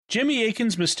Jimmy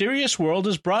Akin's Mysterious World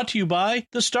is brought to you by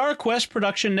the Star Quest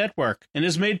Production Network and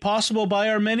is made possible by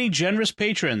our many generous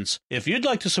patrons. If you'd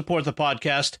like to support the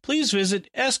podcast, please visit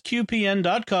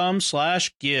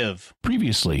sqpn.com/give.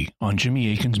 Previously on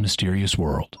Jimmy Akin's Mysterious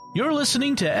World. You're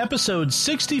listening to episode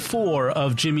 64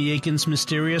 of Jimmy Akin's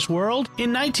Mysterious World.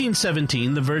 In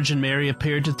 1917, the Virgin Mary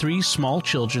appeared to 3 small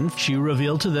children. She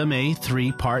revealed to them a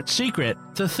 3-part secret.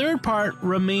 The third part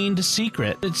remained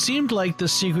secret. It seemed like the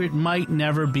secret might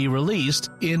never be released.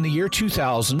 In the year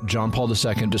 2000, John Paul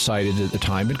II decided that the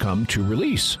time had come to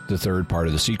release the third part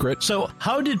of the secret. So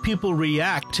how did people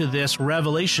react to this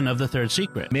revelation of the third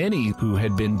secret? Many who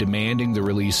had been demanding the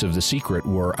release of the secret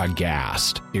were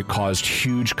aghast. It caused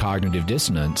huge cognitive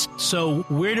dissonance. So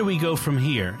where do we go from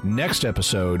here? Next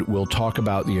episode, we'll talk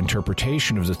about the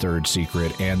interpretation of the third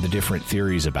secret and the different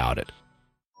theories about it.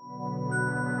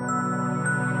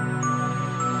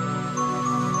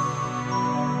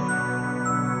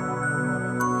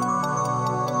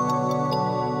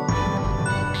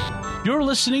 You're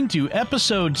listening to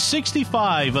episode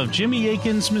 65 of Jimmy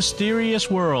Akin's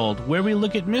Mysterious World, where we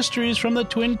look at mysteries from the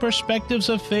twin perspectives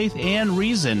of faith and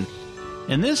reason.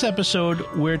 In this episode,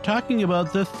 we're talking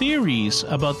about the theories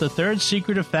about the third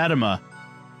secret of Fatima.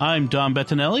 I'm Dom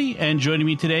Bettinelli, and joining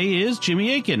me today is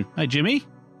Jimmy Akin. Hi, Jimmy.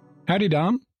 Howdy,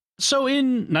 Dom. So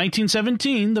in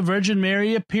 1917, the Virgin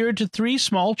Mary appeared to 3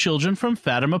 small children from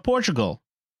Fatima, Portugal.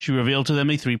 She revealed to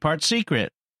them a 3-part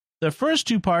secret. The first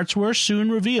 2 parts were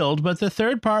soon revealed, but the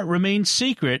third part remained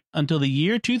secret until the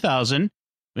year 2000,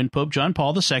 when Pope John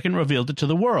Paul II revealed it to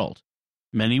the world.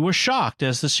 Many were shocked,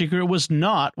 as the secret was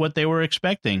not what they were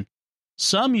expecting.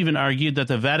 Some even argued that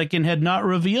the Vatican had not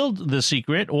revealed the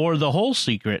secret or the whole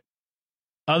secret.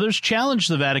 Others challenged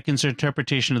the Vatican's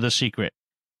interpretation of the secret.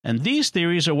 And these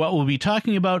theories are what we'll be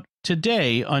talking about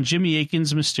today on Jimmy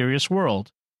Akin's Mysterious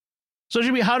World. So,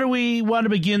 Jimmy, how do we want to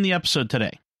begin the episode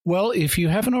today? Well, if you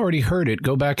haven't already heard it,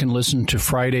 go back and listen to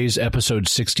Friday's episode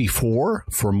 64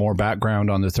 for more background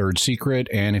on the third secret.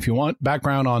 And if you want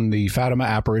background on the Fatima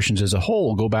apparitions as a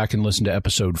whole, go back and listen to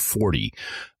episode 40.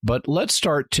 But let's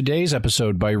start today's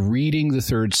episode by reading the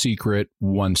third secret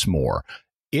once more.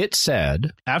 It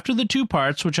said, "After the 2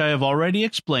 parts, which I have already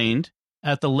explained,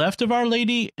 at the left of Our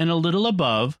Lady and a little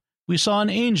above, we saw an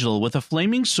angel with a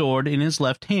flaming sword in his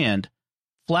left hand.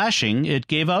 Flashing, it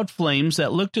gave out flames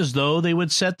that looked as though they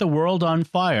would set the world on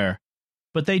fire,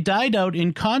 but they died out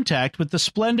in contact with the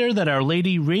splendor that Our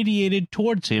Lady radiated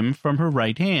towards him from her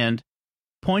right hand.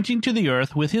 Pointing to the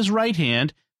earth with his right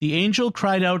hand, the angel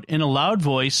cried out in a loud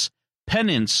voice,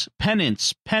 'Penance,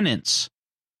 penance, penance.'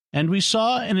 And we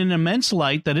saw in an immense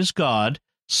light that is God,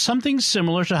 something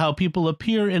similar to how people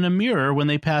appear in a mirror when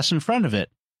they pass in front of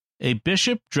it. A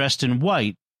bishop dressed in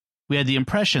white. We had the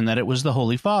impression that it was the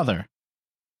Holy Father.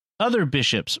 Other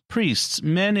bishops, priests,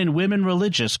 men and women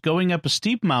religious going up a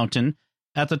steep mountain,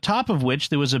 at the top of which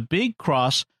there was a big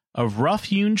cross of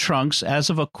rough-hewn trunks as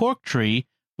of a cork tree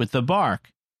with the bark.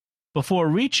 Before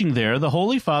reaching there, the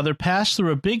Holy Father passed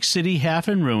through a big city half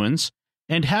in ruins,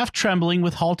 and half trembling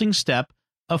with halting step,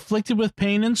 afflicted with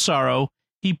pain and sorrow,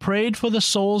 he prayed for the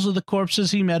souls of the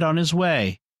corpses he met on his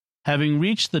way. Having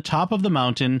reached the top of the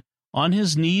mountain, on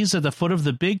his knees at the foot of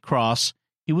the big cross,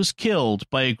 he was killed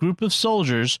by a group of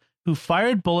soldiers who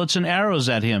fired bullets and arrows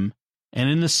at him, and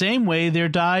in the same way there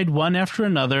died one after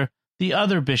another the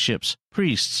other bishops,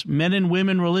 priests, men and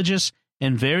women religious,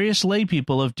 and various lay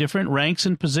people of different ranks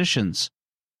and positions.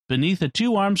 Beneath the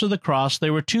 2 arms of the cross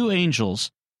there were 2 angels,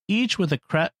 each with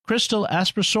a crystal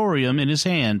aspersorium in his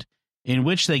hand, in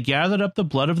which they gathered up the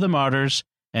blood of the martyrs,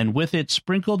 and with it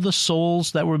sprinkled the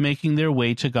souls that were making their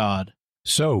way to God."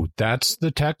 So that's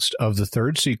the text of the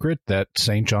third secret that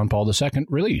St. John Paul II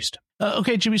released.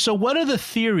 Okay, Jimmy, so what are the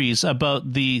theories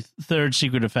about the third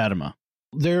secret of Fatima?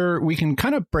 We can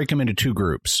kind of break them into 2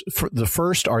 groups. The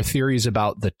first are theories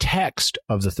about the text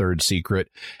of the third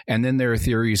secret, and then there are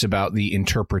theories about the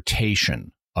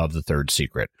interpretation of the third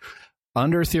secret.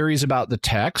 Under theories about the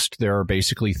text, there are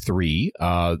basically 3.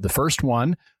 The first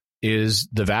one is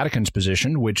the Vatican's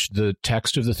position, which the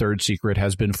text of the third secret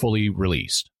has been fully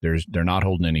released. They're not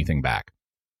holding anything back.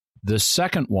 The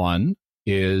second one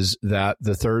is that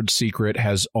the third secret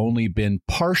has only been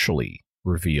partially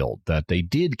revealed, that they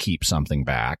did keep something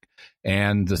back.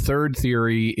 And the third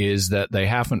theory is that they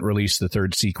haven't released the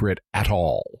third secret at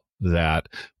all, that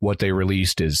what they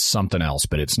released is something else,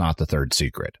 but it's not the third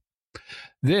secret.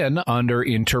 Then, under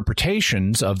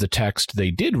interpretations of the text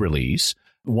they did release,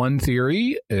 one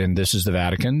theory, and this is the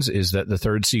Vatican's, is that the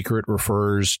third secret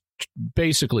refers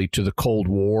basically to the Cold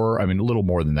War. I mean, a little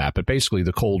more than that, but basically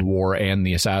the Cold War and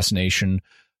the assassination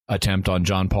attempt on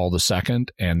John Paul II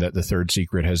and that the third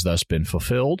secret has thus been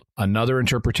fulfilled. Another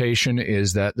interpretation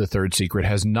is that the third secret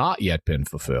has not yet been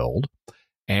fulfilled.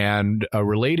 And a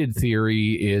related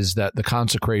theory is that the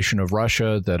consecration of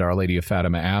Russia that Our Lady of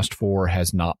Fatima asked for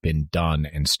has not been done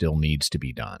and still needs to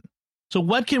be done. So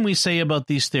what can we say about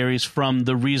these theories from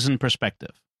the reason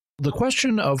perspective? The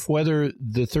question of whether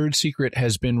the third secret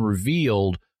has been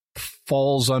revealed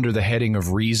falls under the heading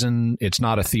of reason. It's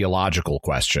not a theological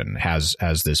question. Has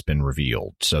this been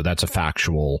revealed? So that's a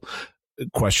factual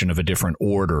question of a different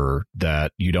order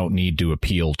that you don't need to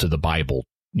appeal to the Bible,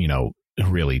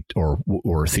 really,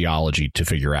 or theology to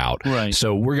figure out. Right.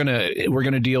 So we're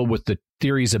gonna deal with the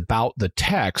theories about the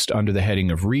text under the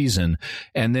heading of reason,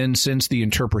 and then since the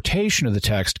interpretation of the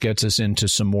text gets us into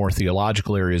some more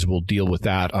theological areas, we'll deal with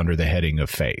that under the heading of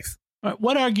faith.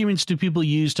 What arguments do people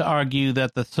use to argue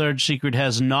that the third secret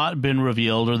has not been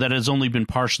revealed or that it has only been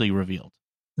partially revealed?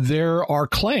 There are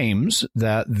claims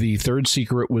that the third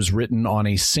secret was written on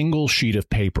a single sheet of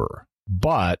paper,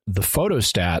 but the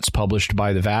photostats published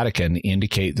by the Vatican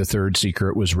indicate the third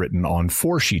secret was written on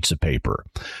 4 sheets of paper.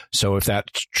 So if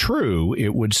that's true,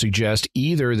 it would suggest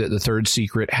either that the third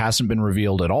secret hasn't been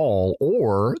revealed at all,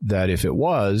 or that if it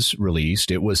was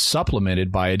released, it was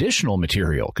supplemented by additional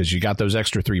material, because you got those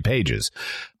extra 3 pages.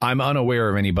 I'm unaware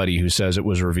of anybody who says it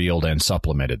was revealed and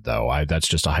supplemented, though. That's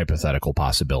just a hypothetical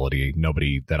possibility.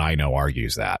 Nobody that I know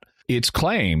argues that. It's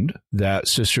also claimed that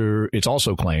Sister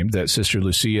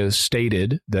Lucia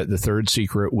stated that the third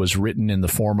secret was written in the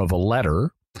form of a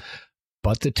letter,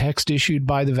 but the text issued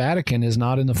by the Vatican is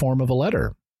not in the form of a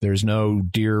letter. There's no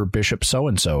 "Dear Bishop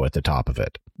so-and-so" at the top of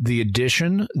it. The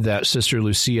addition that Sister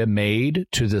Lucia made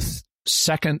to the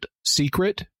second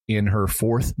secret in her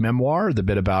 4th memoir, the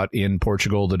bit about in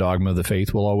Portugal, the dogma of the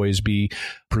faith will always be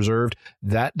preserved,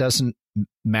 that doesn't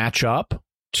match up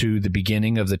to the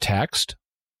beginning of the text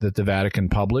that the Vatican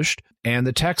published, and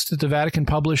the text that the Vatican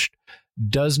published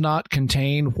does not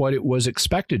contain what it was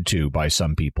expected to by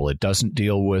some people. It doesn't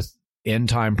deal with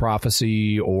end-time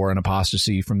prophecy or an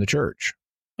apostasy from the church.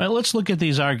 All right, let's look at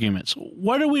these arguments.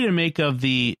 What are we to make of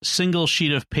the single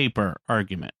sheet of paper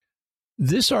argument?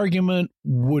 This argument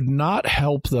would not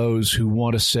help those who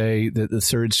want to say that the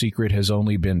third secret has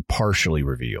only been partially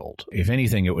revealed. If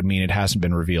anything, it would mean it hasn't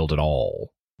been revealed at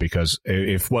all. Because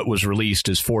if what was released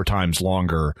is 4 times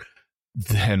longer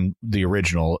than the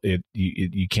original,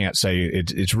 you can't say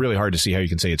it's really hard to see how you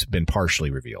can say it's been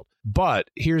partially revealed. But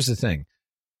here's the thing.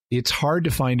 It's hard to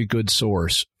find a good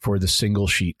source for the single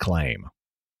sheet claim.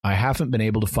 I haven't been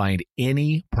able to find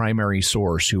any primary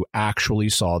source who actually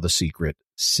saw the secret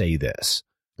say this.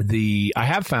 I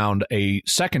have found a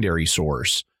secondary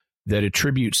source that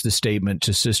attributes the statement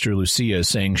to Sister Lucia,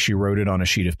 saying she wrote it on a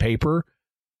sheet of paper,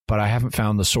 but I haven't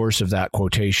found the source of that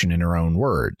quotation in her own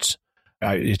words.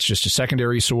 It's just a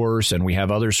secondary source, and we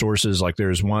have other sources, like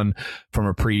there's one from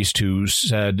a priest who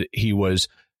said he was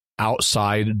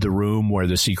outside the room where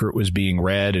the secret was being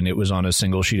read, and it was on a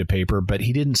single sheet of paper, but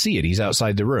he didn't see it. He's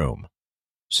outside the room.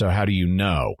 So how do you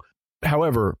know?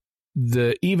 However,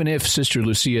 even if Sister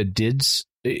Lucia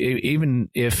even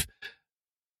if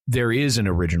there is an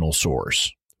original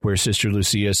source where Sister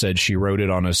Lucia said she wrote it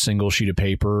on a single sheet of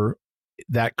paper,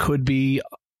 that could be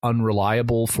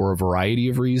unreliable for a variety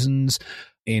of reasons,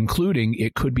 including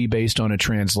it could be based on a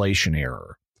translation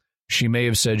error. She may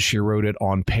have said she wrote it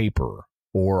on paper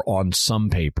or on some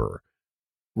paper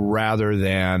rather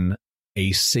than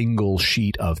a single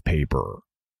sheet of paper.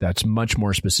 That's much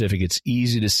more specific. It's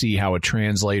easy to see how a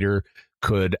translator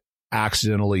could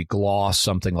accidentally gloss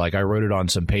something like "I wrote it on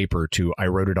some paper" to "I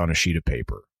wrote it on a sheet of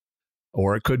paper."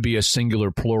 Or it could be a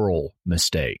singular plural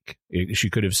mistake. She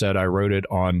could have said, "I wrote it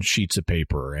on sheets of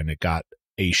paper," and it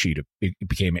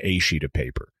became a sheet of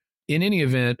paper. In any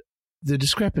event, the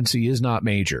discrepancy is not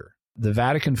major. The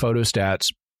Vatican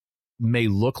photostats may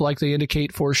look like they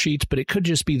indicate 4 sheets, but it could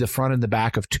just be the front and the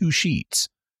back of 2 sheets.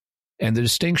 And the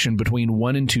distinction between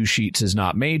 1 and 2 sheets is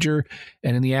not major.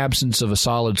 And in the absence of a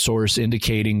solid source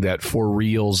indicating that for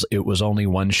reals it was only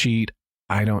 1 sheet,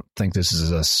 I don't think this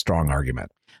is a strong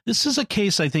argument. This is a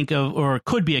case, I think, of, or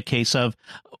could be a case of,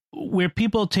 where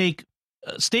people take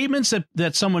statements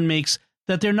that someone makes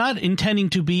that they're not intending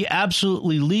to be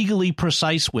absolutely legally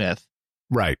precise with,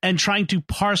 right, and trying to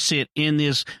parse it in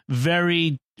this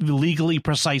very legally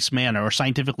precise manner or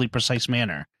scientifically precise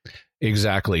manner.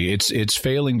 Exactly. It's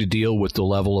failing to deal with the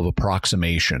level of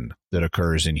approximation that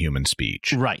occurs in human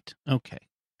speech. Right. Okay.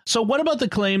 So what about the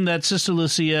claim that Sister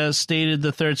Lucia stated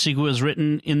the third secret was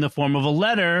written in the form of a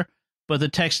letter, but the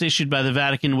text issued by the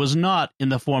Vatican was not in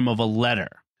the form of a letter?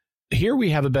 here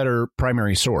we have a better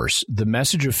primary source. The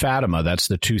Message of Fatima, that's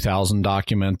the 2000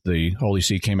 document the Holy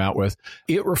See came out with,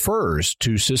 it refers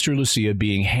to Sister Lucia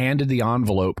being handed the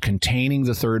envelope containing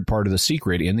the third part of the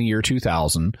secret in the year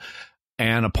 2000.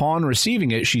 And upon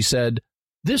receiving it, she said,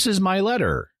 "This is my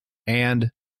letter," and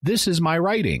 "This is my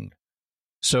writing."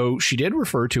 So she did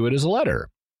refer to it as a letter.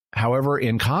 However,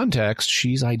 in context,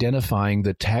 she's identifying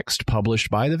the text published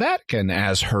by the Vatican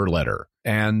as her letter.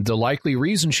 And the likely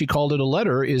reason she called it a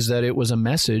letter is that it was a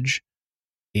message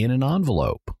in an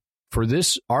envelope. For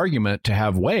this argument to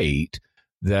have weight,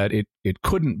 that it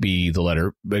couldn't be the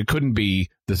letter, it couldn't be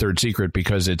the third secret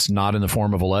because it's not in the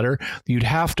form of a letter, you'd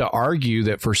have to argue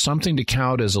that for something to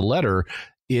count as a letter,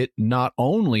 it not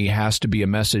only has to be a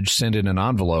message sent in an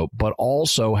envelope, but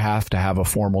also have to have a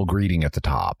formal greeting at the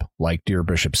top, like "Dear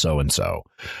Bishop so-and-so."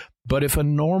 But if a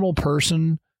normal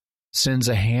person sends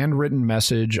a handwritten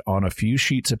message on a few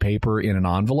sheets of paper in an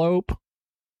envelope,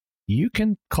 you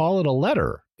can call it a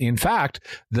letter. In fact,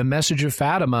 the Message of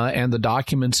Fatima and the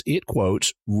documents it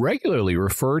quotes regularly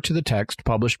refer to the text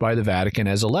published by the Vatican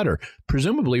as a letter,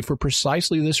 presumably for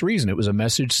precisely this reason. It was a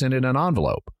message sent in an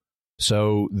envelope.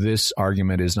 So this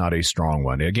argument is not a strong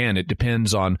one. Again, it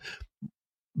depends on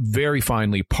very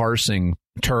finely parsing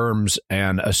terms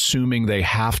and assuming they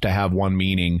have to have one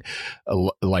meaning,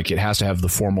 like it has to have the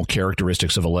formal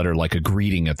characteristics of a letter, like a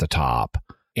greeting at the top.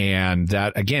 And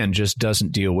that, again, just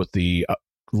doesn't deal with the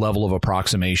level of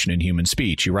approximation in human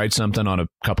speech. You write something on a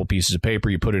couple pieces of paper,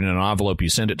 you put it in an envelope, you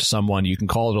send it to someone, you can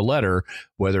call it a letter,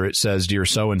 whether it says "Dear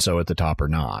so-and-so" at the top or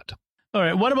not. All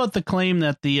right. What about the claim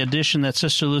that the addition that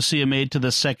Sister Lucia made to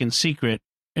the second secret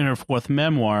in her fourth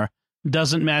memoir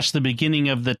doesn't match the beginning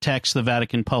of the text the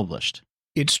Vatican published?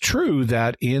 It's true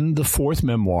that in the fourth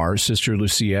memoir, Sister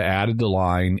Lucia added the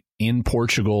line, "In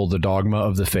Portugal, the dogma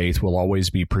of the faith will always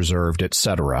be preserved,"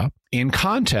 etc. In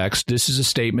context, this is a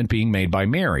statement being made by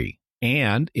Mary,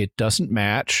 and it doesn't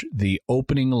match the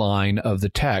opening line of the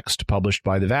text published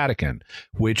by the Vatican,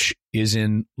 which is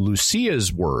in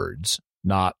Lucia's words,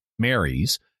 not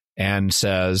Mary's, and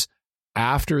says,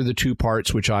 "After the two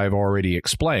parts which I have already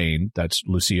explained," that's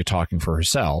Lucia talking for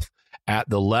herself, "at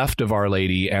the left of Our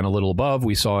Lady and a little above,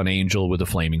 we saw an angel with a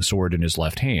flaming sword in his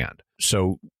left hand."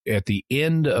 So at the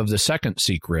end of the second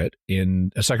secret,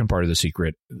 in a second part of the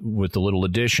secret, with the little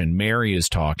addition, Mary is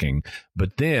talking,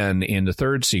 but then in the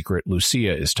third secret,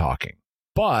 Lucia is talking.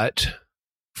 But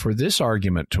for this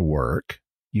argument to work,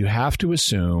 you have to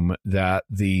assume that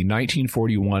the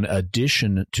 1941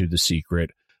 addition to the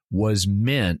secret was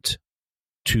meant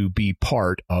to be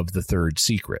part of the third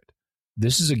secret.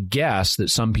 This is a guess that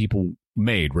some people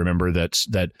made. Remember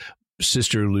that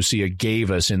Sister Lucia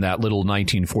gave us in that little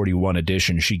 1941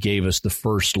 edition, she gave us the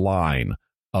first line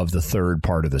of the third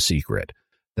part of the secret.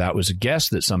 That was a guess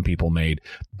that some people made,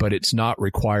 but it's not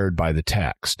required by the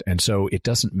text. And so it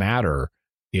doesn't matter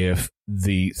if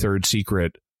the third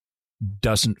secret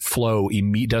doesn't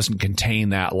contain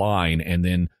that line and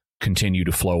then continue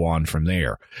to flow on from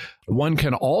there. One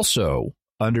can also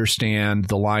understand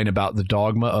the line about the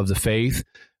dogma of the faith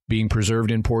being preserved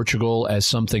in Portugal as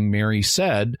something Mary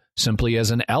said simply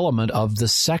as an element of the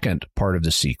second part of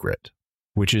the secret,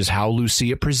 which is how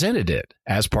Lucia presented it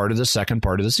as part of the second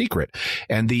part of the secret.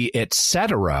 And the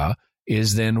etc.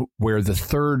 is then where the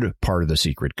third part of the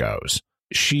secret goes.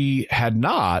 She had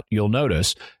not, you'll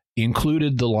notice,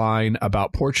 included the line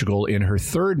about Portugal in her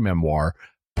third memoir,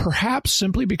 perhaps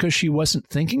simply because she wasn't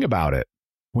thinking about it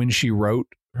when she wrote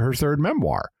her third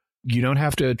memoir. You don't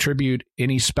have to attribute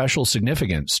any special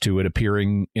significance to it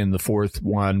appearing in the fourth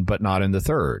one, but not in the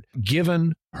third.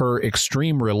 Given her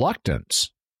extreme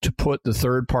reluctance to put the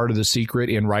third part of the secret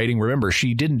in writing, remember,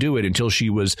 she didn't do it until she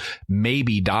was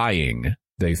maybe dying,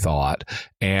 they thought,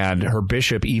 and her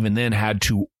bishop even then had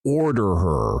to order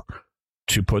her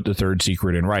to put the third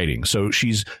secret in writing. So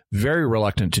she's very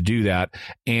reluctant to do that,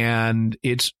 and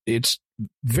it's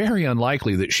very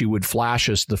unlikely that she would flash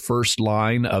us the first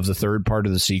line of the third part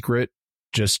of the secret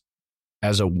just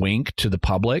as a wink to the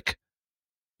public,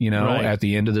 right at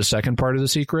the end of the second part of the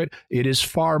secret. It is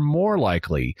far more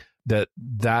likely that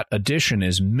that addition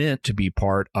is meant to be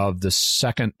part of the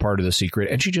second part of the secret,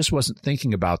 and she just wasn't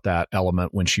thinking about that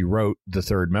element when she wrote the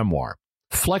third memoir.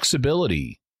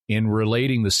 Flexibility in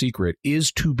relating the secret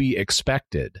is to be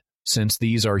expected, since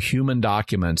these are human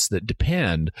documents that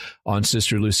depend on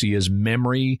Sister Lucia's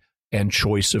memory and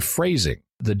choice of phrasing.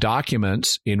 The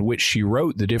documents in which she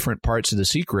wrote the different parts of the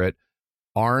secret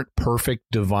aren't perfect,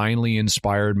 divinely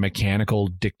inspired mechanical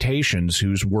dictations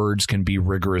whose words can be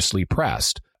rigorously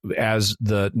pressed. As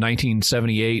the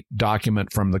 1978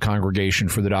 document from the Congregation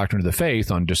for the Doctrine of the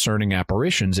Faith on Discerning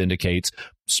Apparitions indicates,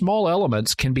 small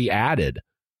elements can be added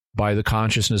by the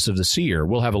consciousness of the seer.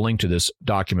 We'll have a link to this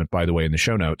document, by the way, in the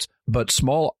show notes. But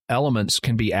small elements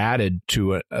can be added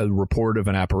to a report of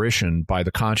an apparition by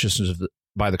the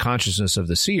consciousness of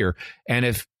the seer. And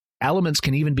if elements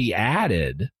can even be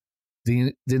added,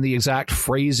 then the exact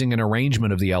phrasing and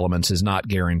arrangement of the elements is not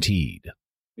guaranteed.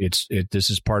 This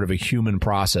is part of a human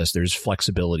process. There's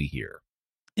flexibility here.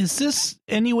 Is this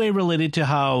any way related to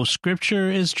how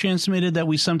Scripture is transmitted, that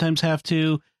we sometimes have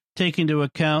to take into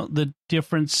account the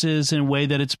differences in way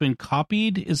that it's been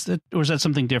copied? Or is that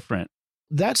something different?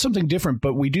 That's something different,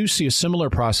 but we do see a similar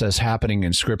process happening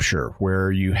in Scripture,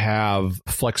 where you have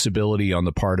flexibility on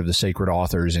the part of the sacred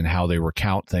authors in how they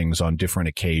recount things on different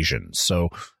occasions. So,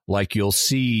 like you'll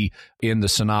see in the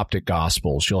Synoptic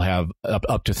Gospels, you'll have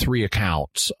up to 3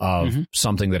 accounts of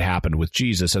something that happened with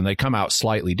Jesus, and they come out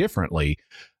slightly differently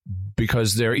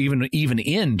because they're even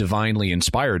in divinely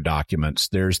inspired documents.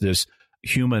 There's this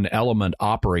human element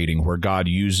operating where God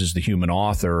uses the human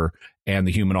author and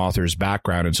the human author's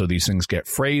background. And so these things get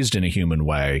phrased in a human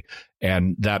way.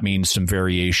 And that means some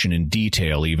variation in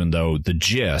detail, even though the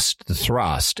gist, the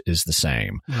thrust is the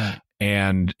same. Right.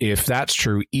 And if that's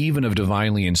true, even of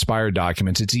divinely inspired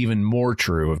documents, it's even more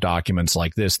true of documents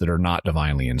like this that are not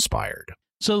divinely inspired.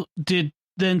 So did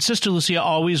then Sister Lucia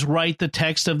always write the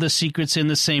text of the secrets in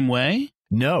the same way?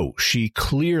 No, she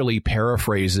clearly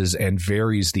paraphrases and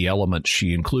varies the elements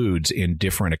she includes in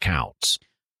different accounts.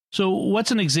 So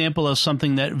what's an example of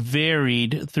something that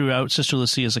varied throughout Sister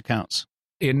Lucia's accounts?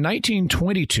 In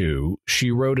 1922, she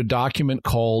wrote a document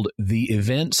called The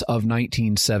Events of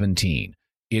 1917.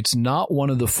 It's not one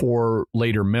of the 4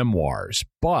 later memoirs,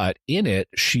 but in it,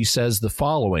 she says the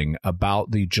following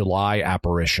about the July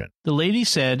apparition. The lady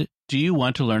said, "Do you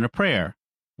want to learn a prayer?"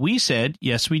 We said,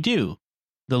 "Yes, we do."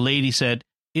 The lady said,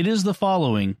 "It is the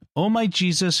following: O my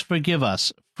Jesus, forgive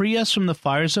us, free us from the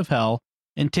fires of hell,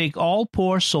 and take all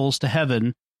poor souls to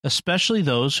heaven, especially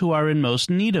those who are in most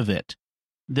need of it."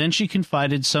 Then she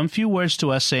confided some few words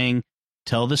to us, saying,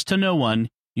 "Tell this to no one.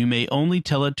 You may only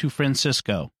tell it to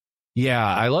Francisco." Yeah,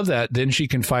 I love that. Then she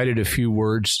confided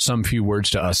some few words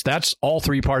to us. That's all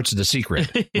 3 parts of the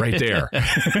secret right there.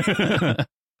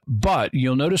 But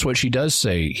you'll notice what she does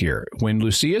say here. When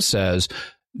Lucia says,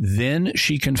 then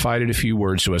she confided a few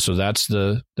words to us. So that's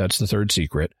the 3rd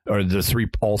secret, or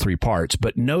all 3 parts.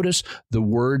 But notice the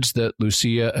words that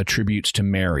Lucia attributes to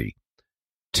Mary.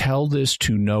 Tell this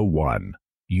to no one.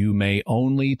 You may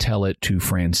only tell it to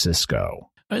Francisco.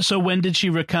 So when did she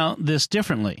recount this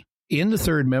differently? In the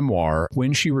 3rd memoir,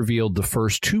 when she revealed the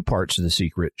first 2 parts of the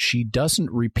secret, she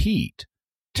doesn't repeat,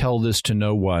 tell this to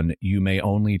no one, you may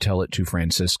only tell it to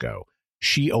Francisco.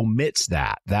 She omits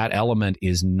that. That element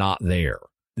is not there.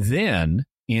 Then,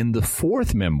 in the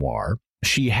 4th memoir,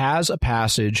 she has a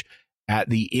passage at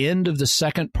the end of the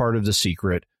 2nd part of the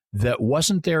secret that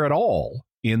wasn't there at all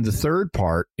in the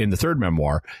 3rd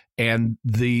memoir, and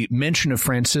the mention of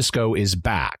Francisco is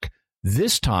back.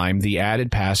 This time, the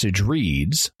added passage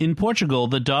reads, "In Portugal,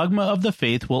 the dogma of the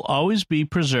faith will always be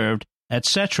preserved,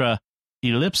 etc.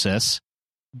 ellipsis.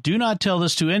 Do not tell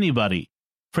this to anybody.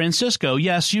 Francisco,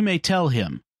 yes, you may tell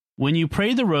him. When you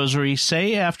pray the rosary,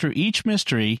 say after each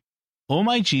mystery, O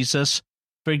my Jesus,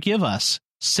 forgive us,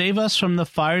 save us from the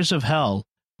fires of hell,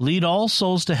 lead all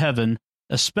souls to heaven,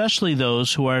 especially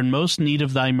those who are in most need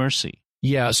of thy mercy."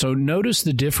 Yeah, so notice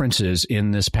the differences in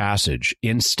this passage.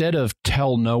 Instead of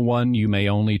tell no one, you may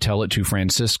only tell it to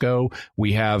Francisco,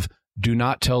 we have do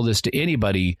not tell this to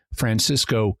anybody.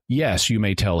 Francisco, yes, you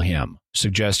may tell him,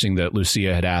 suggesting that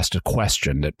Lucia had asked a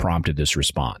question that prompted this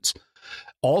response.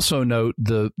 Also note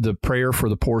the prayer for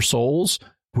the poor souls,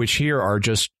 which here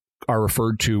are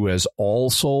referred to as all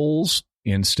souls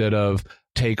instead of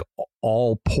take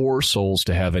all poor souls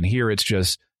to heaven. Here it's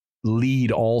just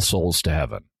lead all souls to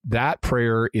heaven. That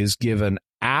prayer is given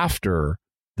after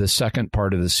the 2nd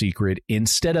part of the secret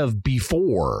instead of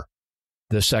before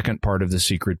the 2nd part of the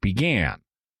secret began.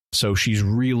 So she's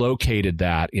relocated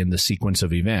that in the sequence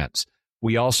of events.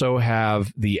 We also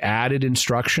have the added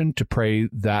instruction to pray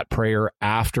that prayer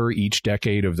after each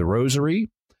decade of the rosary,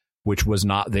 which was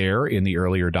not there in the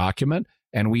earlier document.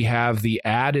 And we have the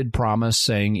added promise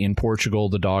saying in Portugal,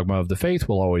 the dogma of the faith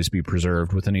will always be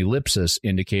preserved, with an ellipsis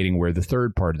indicating where the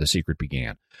 3rd part of the secret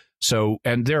began. So,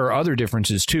 and there are other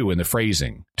differences too in the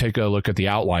phrasing. Take a look at the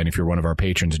outline if you're one of our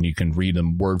patrons, and you can read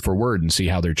them word for word and see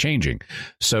how they're changing.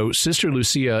 So Sister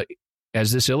Lucia,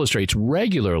 as this illustrates,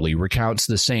 regularly recounts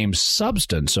the same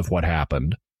substance of what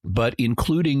happened, but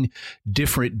including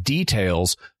different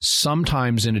details,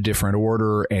 sometimes in a different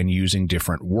order and using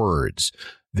different words.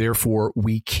 Therefore,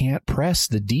 we can't press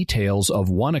the details of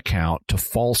one account to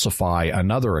falsify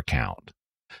another account.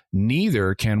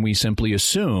 Neither can we simply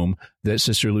assume that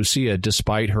Sister Lucia,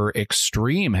 despite her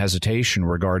extreme hesitation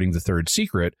regarding the third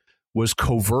secret, was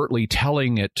covertly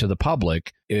telling it to the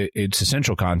public, its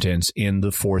essential contents, in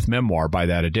the fourth memoir by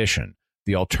that edition.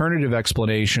 The alternative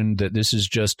explanation that this is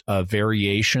just a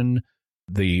variation,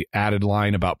 the added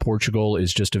line about Portugal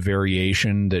is just a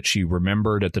variation that she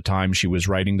remembered at the time she was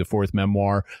writing the fourth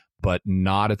memoir, but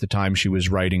not at the time she was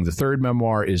writing the third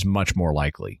memoir, is much more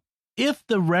likely. If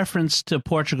the reference to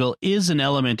Portugal is an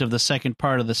element of the second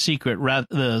part of the secret,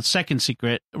 the second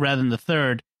secret, rather than the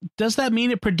third, does that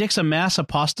mean it predicts a mass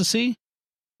apostasy?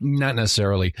 Not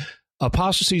necessarily.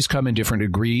 Apostasies come in different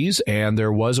degrees, and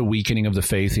there was a weakening of the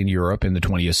faith in Europe in the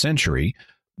 20th century.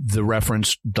 The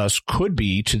reference thus could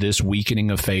be to this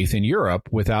weakening of faith in Europe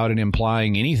without it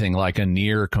implying anything like a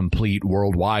near complete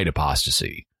worldwide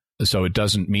apostasy. So it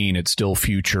doesn't mean it's still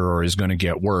future or is going to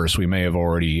get worse. We may have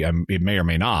already, it may or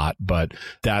may not, but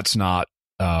that's not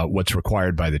what's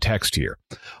required by the text here.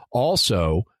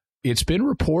 Also, it's been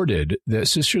reported that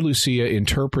Sister Lucia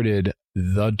interpreted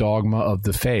the dogma of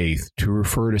the faith to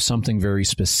refer to something very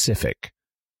specific,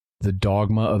 the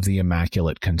dogma of the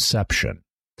Immaculate Conception.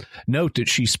 Note that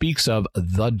she speaks of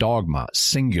the dogma,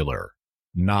 singular,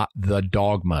 not the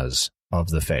dogmas of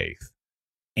the faith.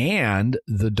 And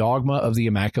the dogma of the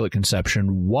Immaculate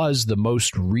Conception was the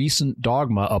most recent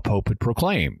dogma a pope had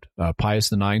proclaimed.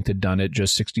 Pius IX had done it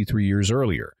just 63 years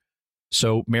earlier.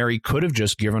 So Mary could have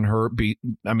just given her,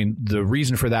 the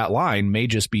reason for that line may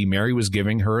just be Mary was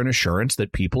giving her an assurance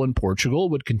that people in Portugal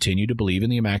would continue to believe in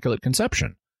the Immaculate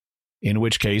Conception, in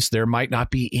which case there might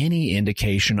not be any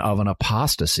indication of an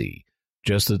apostasy,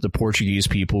 just that the Portuguese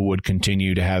people would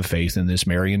continue to have faith in this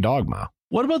Marian dogma.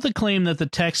 What about the claim that the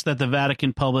text that the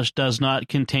Vatican published does not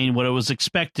contain what it was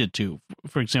expected to?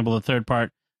 For example, the third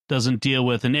part doesn't deal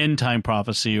with an end-time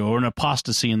prophecy or an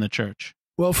apostasy in the church.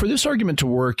 Well, for this argument to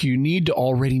work, you need to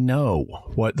already know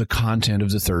what the content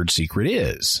of the third secret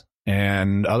is.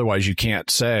 And otherwise, you can't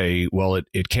say, well,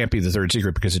 it can't be the third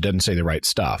secret because it doesn't say the right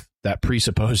stuff. That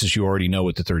presupposes you already know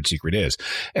what the third secret is.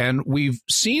 And we've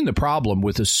seen the problem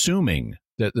with assuming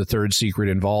that the third secret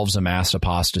involves a mass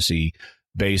apostasy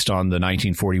based on the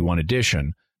 1941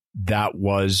 edition. That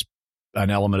was an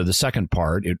element of the second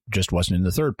part. It just wasn't in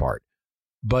the third part.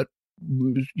 But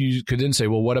you could then say,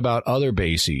 well, what about other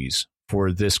bases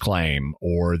for this claim,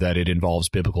 or that it involves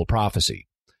biblical prophecy?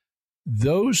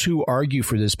 Those who argue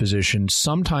for this position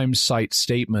sometimes cite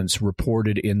statements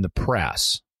reported in the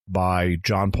press by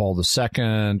John Paul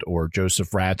II or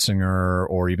Joseph Ratzinger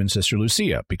or even Sister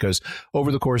Lucia, because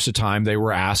over the course of time, they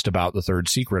were asked about the third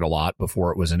secret a lot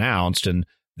before it was announced, and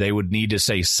they would need to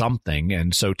say something.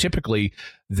 And so typically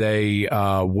they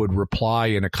would reply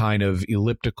in a kind of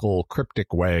elliptical,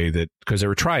 cryptic way, that because they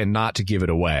were trying not to give it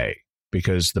away,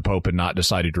 because the Pope had not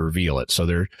decided to reveal it. So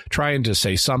they're trying to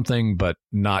say something, but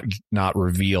not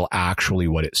reveal actually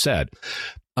what it said.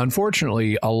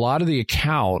 Unfortunately, a lot of the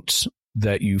accounts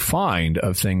that you find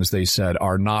of things they said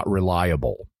are not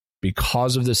reliable.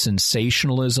 Because of the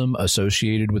sensationalism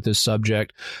associated with this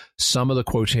subject, some of the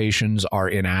quotations are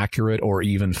inaccurate or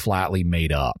even flatly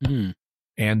made up.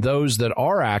 And those that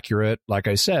are accurate, like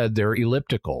I said, they're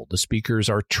elliptical. The speakers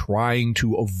are trying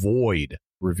to avoid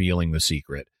revealing the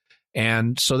secret.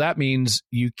 And so that means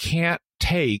you can't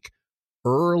take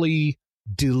early,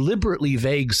 deliberately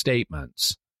vague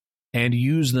statements and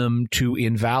use them to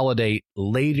invalidate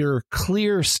later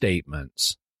clear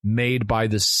statements made by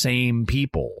the same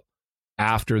people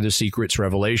after the secret's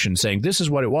revelation, saying this is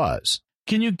what it was.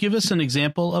 Can you give us an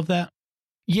example of that?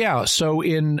 Yeah. So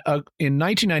in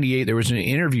 1998, there was an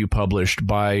interview published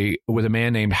with a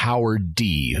man named Howard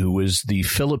D., who was the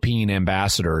Philippine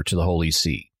ambassador to the Holy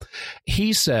See.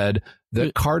 He said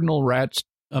that Cardinal Ratzinger...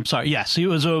 I'm sorry. Yes. He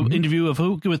was an interview of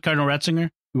who? With Cardinal Ratzinger?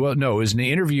 Well, no, it was an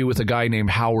interview with a guy named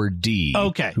Howard D.,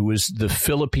 who was the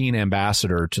Philippine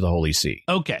ambassador to the Holy See.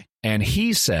 Okay. And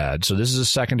he said, so this is a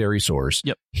secondary source,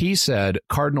 he said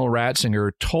Cardinal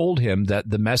Ratzinger told him that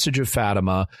the message of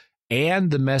Fatima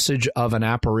and the message of an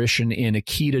apparition in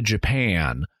Akita,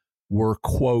 Japan were,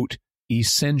 quote,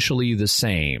 essentially the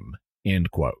same,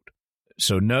 end quote.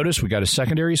 So notice we got a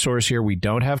secondary source here. We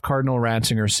don't have Cardinal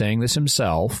Ratzinger saying this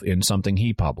himself in something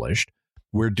he published.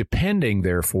 We're depending,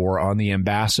 therefore, on the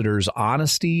ambassador's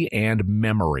honesty and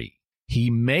memory. He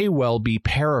may well be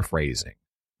paraphrasing.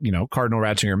 You know, Cardinal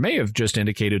Ratzinger may have just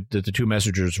indicated that the two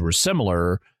messages were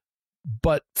similar,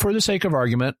 but for the sake of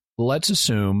argument, let's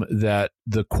assume that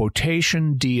the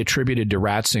quotation D attributed to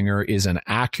Ratzinger is an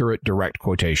accurate direct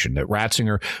quotation, that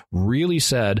Ratzinger really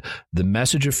said the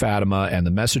message of Fatima and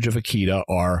the message of Akita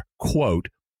are, quote,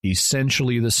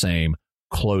 essentially the same,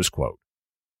 close quote.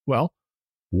 Well,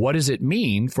 What does it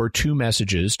mean for two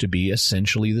messages to be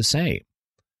essentially the same?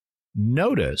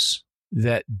 Notice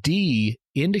that D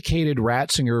indicated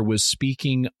Ratzinger was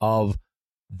speaking of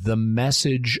the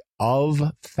message of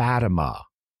Fatima,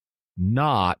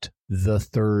 not the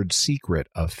third secret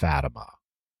of Fatima.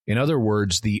 In other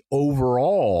words, the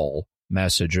overall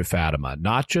message of Fatima,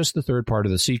 not just the third part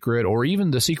of the secret or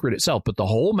even the secret itself, but the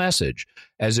whole message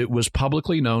as it was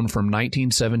publicly known from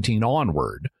 1917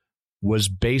 onward was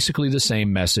basically the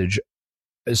same message,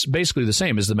 basically the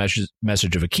same as the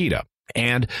message of Akita.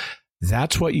 And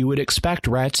that's what you would expect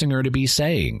Ratzinger to be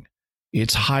saying.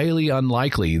 It's highly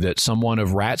unlikely that someone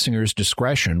of Ratzinger's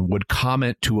discretion would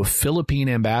comment to a Philippine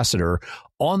ambassador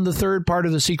on the third part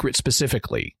of the secret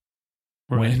specifically,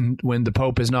 right, when the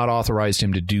Pope has not authorized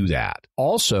him to do that.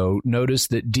 Also, notice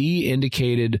that D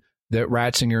indicated that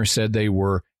Ratzinger said they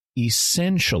were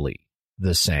essentially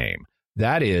the same.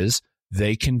 That is,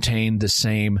 they contain the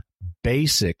same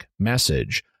basic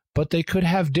message, but they could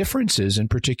have differences in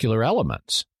particular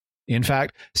elements. In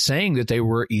fact, saying that they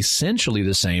were essentially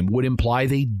the same would imply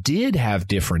they did have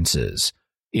differences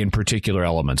in particular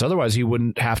elements. Otherwise, he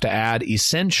wouldn't have to add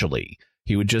essentially.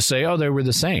 He would just say, oh, they were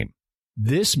the same.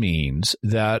 This means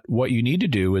that what you need to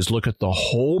do is look at the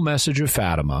whole message of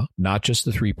Fatima, not just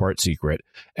the three-part secret,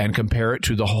 and compare it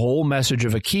to the whole message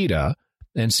of Akita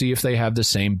and see if they have the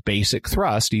same basic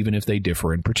thrust, even if they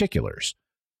differ in particulars.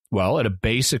 Well, at a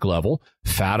basic level,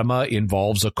 Fatima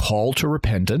involves a call to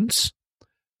repentance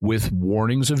with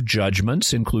warnings of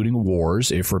judgments, including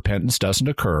wars, if repentance doesn't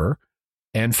occur,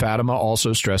 and Fatima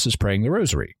also stresses praying the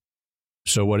rosary.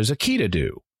 So what does Akita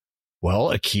do? Well,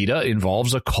 Akita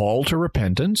involves a call to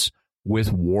repentance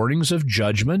with warnings of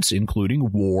judgments,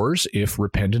 including wars, if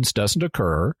repentance doesn't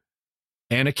occur,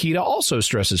 and Akita also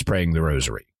stresses praying the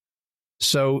rosary.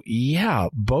 So, yeah,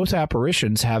 both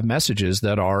apparitions have messages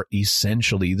that are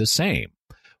essentially the same.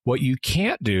 What you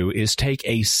can't do is take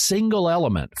a single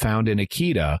element found in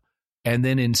Akita and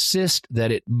then insist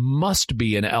that it must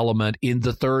be an element in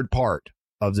the third part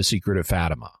of the Secret of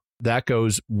Fatima. That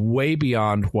goes way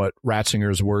beyond what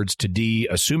Ratzinger's words to D,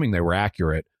 assuming they were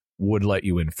accurate, would let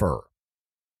you infer.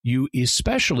 You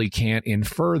especially can't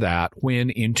infer that when,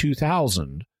 in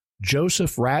 2000,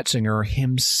 Joseph Ratzinger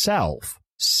himself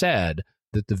said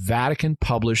that the Vatican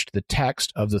published the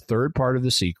text of the third part of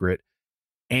the secret,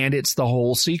 and it's the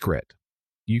whole secret.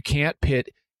 You can't pit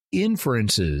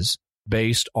inferences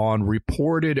based on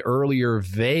reported earlier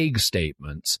vague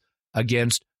statements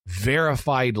against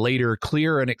verified later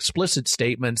clear and explicit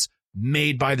statements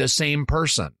made by the same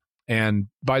person. And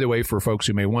by the way, for folks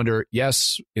who may wonder,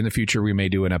 yes, in the future we may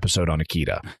do an episode on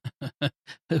Akita.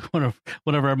 one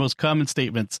of our most common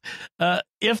statements.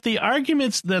 If the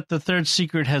arguments that the third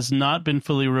secret has not been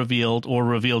fully revealed or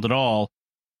revealed at all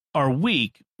are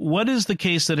weak, what is the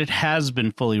case that it has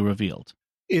been fully revealed?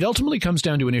 It ultimately comes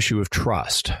down to an issue of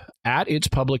trust. At its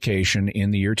publication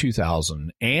in the year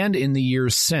 2000 and in the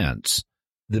years since,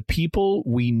 the people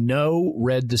we know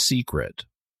read the secret,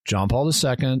 John Paul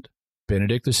II,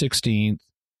 Benedict XVI,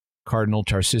 Cardinal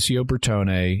Tarcisio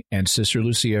Bertone, and Sister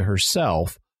Lucia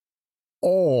herself,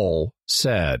 all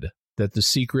said that the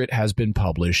secret has been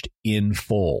published in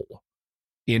full.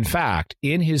 In fact,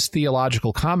 in his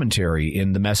theological commentary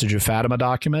in the Message of Fatima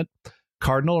document,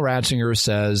 Cardinal Ratzinger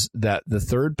says that the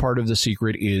third part of the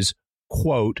secret is,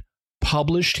 quote,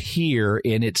 published here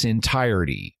in its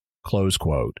entirety, close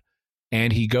quote.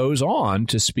 And he goes on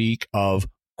to speak of,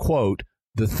 quote,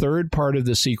 the third part of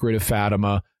the secret of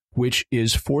Fatima, which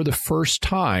for the first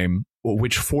time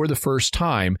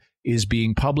is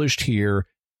being published here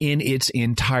in its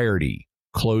entirety,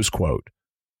 close quote.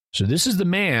 So this is the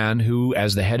man who,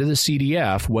 as the head of the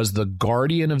CDF, was the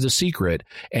guardian of the secret,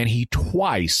 and he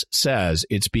twice says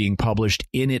it's being published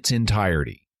in its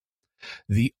entirety.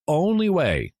 The only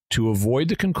way to avoid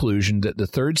the conclusion that the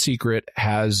third secret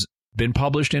has been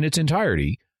published in its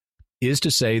entirety is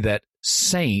to say that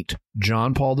Saint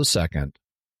John Paul II,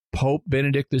 Pope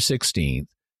Benedict XVI,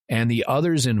 and the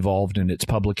others involved in its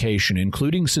publication,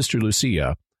 including Sister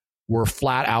Lucia, were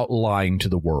flat out lying to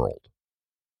the world.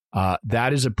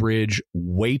 That is a bridge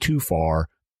way too far.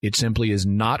 It simply is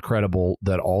not credible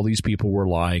that all these people were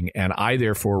lying, and I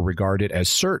therefore regard it as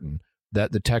certain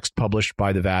that the text published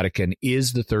by the Vatican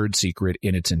is the third secret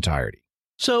in its entirety.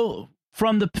 So,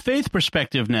 from the faith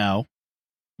perspective now,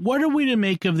 what are we to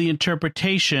make of the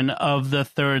interpretation of the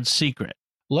third secret?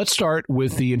 Let's start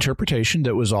with the interpretation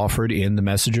that was offered in the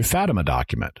Message of Fatima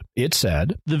document. It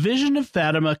said, the vision of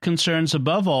Fatima concerns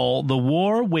above all the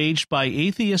war waged by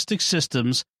atheistic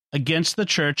systems against the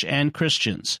Church and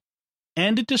Christians,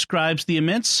 and it describes the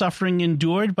immense suffering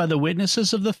endured by the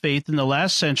witnesses of the faith in the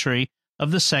last century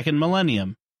of the second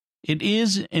millennium. It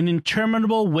is an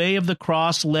interminable way of the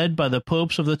cross led by the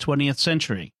popes of the 20th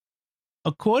century.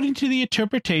 According to the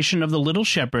interpretation of the Little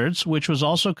Shepherds, which was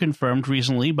also confirmed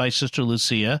recently by Sister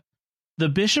Lucia, the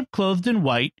bishop clothed in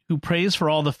white, who prays for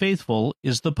all the faithful,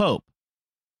 is the Pope.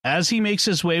 As he makes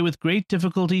his way with great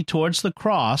difficulty towards the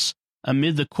cross,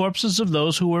 amid the corpses of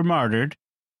those who were martyred,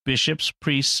 bishops,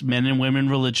 priests, men and women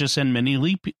religious, and many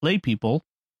lay people,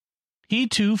 he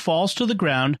too falls to the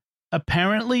ground,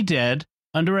 apparently dead,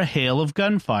 under a hail of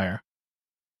gunfire.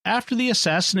 After the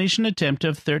assassination attempt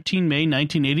of 13 May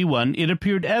 1981, it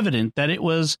appeared evident that it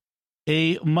was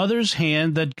a mother's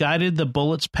hand that guided the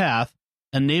bullet's path,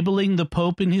 enabling the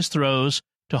Pope in his throes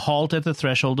to halt at the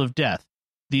threshold of death.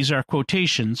 These are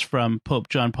quotations from Pope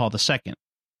John Paul II.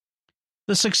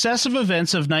 The successive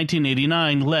events of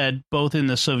 1989 led, both in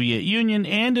the Soviet Union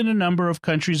and in a number of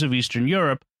countries of Eastern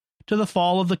Europe, to the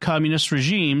fall of the communist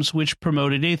regimes which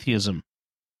promoted atheism.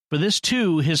 For this,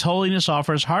 too, His Holiness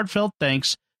offers heartfelt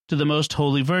thanks to the Most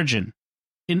Holy Virgin.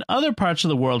 In other parts of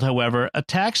the world, however,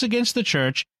 attacks against the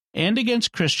Church and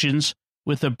against Christians,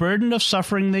 with the burden of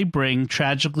suffering they bring,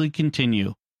 tragically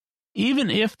continue. Even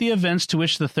if the events to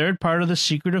which the third part of the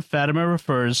Secret of Fatima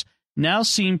refers now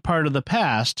seem part of the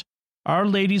past, Our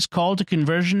Lady's call to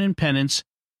conversion and penance,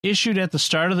 issued at the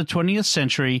start of the 20th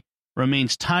century,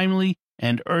 remains timely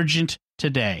and urgent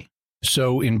today.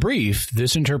 So, in brief,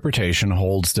 this interpretation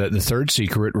holds that the third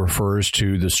secret refers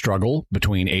to the struggle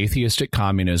between atheistic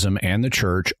communism and the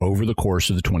church over the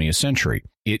course of the 20th century.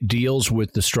 It deals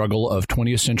with the struggle of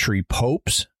 20th century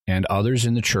popes and others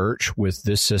in the church with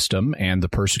this system and the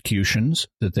persecutions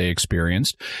that they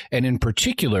experienced. And in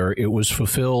particular, it was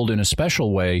fulfilled in a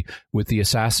special way with the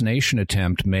assassination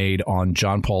attempt made on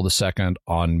John Paul II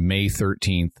on May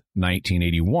 13th,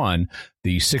 1981,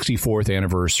 the 64th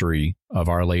anniversary of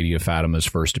Our Lady of Fatima's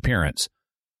first appearance.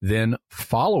 Then,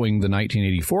 following the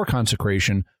 1984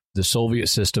 consecration, the Soviet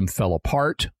system fell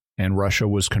apart and Russia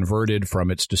was converted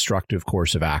from its destructive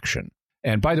course of action.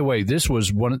 And by the way, this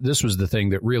was the thing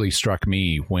that really struck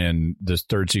me when the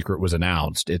third secret was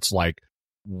announced. It's like,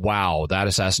 wow, that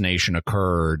assassination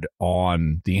occurred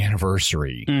on the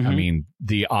anniversary. Mm-hmm. I mean,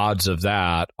 the odds of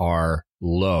that are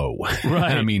low.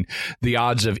 Right. I mean, the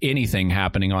odds of anything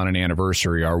happening on an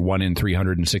anniversary are 1 in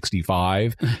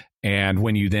 365. And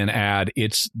when you then add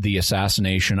it's the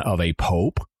assassination of a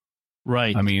pope.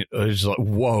 Right. I mean, it's like,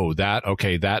 whoa,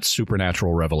 that's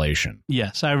supernatural revelation.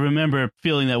 Yes, I remember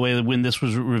feeling that way when this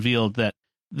was revealed, that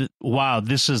wow,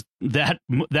 this is that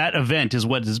event is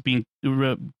what is being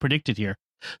predicted here.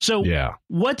 So yeah.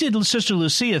 What did Sister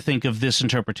Lucia think of this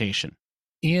interpretation?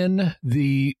 In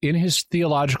his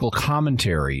theological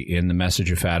commentary in the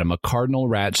Message of Fatima, Cardinal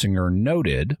Ratzinger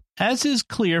noted, as is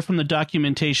clear from the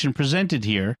documentation presented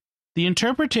here, the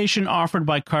interpretation offered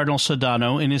by Cardinal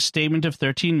Sodano in his statement of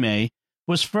 13 May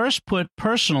was first put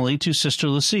personally to Sister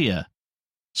Lucia.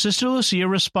 Sister Lucia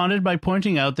responded by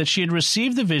pointing out that she had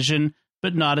received the vision,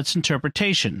 but not its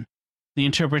interpretation. The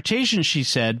interpretation, she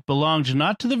said, belonged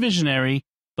not to the visionary,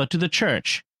 but to the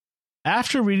Church.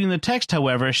 After reading the text,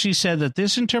 however, she said that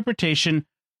this interpretation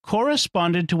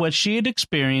corresponded to what she had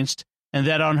experienced, and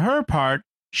that on her part,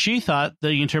 she thought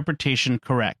the interpretation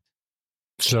correct.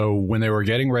 So when they were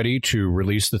getting ready to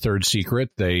release the third secret,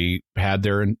 they had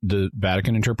the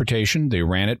Vatican interpretation. They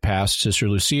ran it past Sister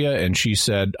Lucia, and she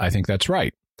said, I think that's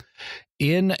right.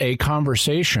 In a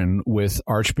conversation with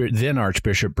then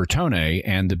Archbishop Bertone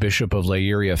and the Bishop of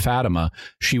Leiria Fatima,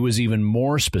 she was even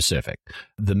more specific.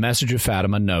 The Message of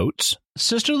Fatima notes,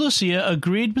 Sister Lucia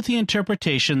agreed with the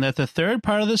interpretation that the third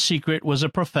part of the secret was a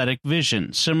prophetic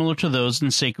vision, similar to those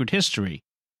in sacred history.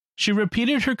 She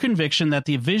repeated her conviction that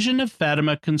the vision of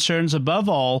Fatima concerns above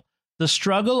all the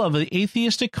struggle of the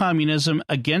atheistic communism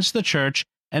against the Church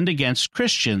and against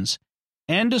Christians,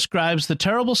 and describes the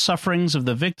terrible sufferings of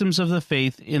the victims of the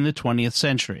faith in the 20th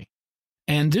century.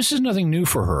 And this is nothing new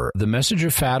for her. The Message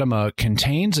of Fatima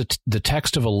contains the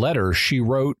text of a letter she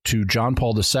wrote to John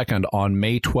Paul II on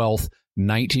May 12th,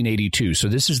 1982. So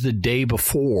this is the day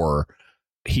before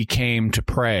he came to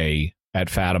pray at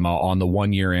Fatima on the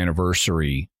 1-year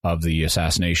anniversary of the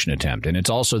assassination attempt. And it's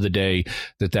also the day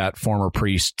that former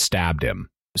priest stabbed him.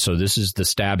 So this is the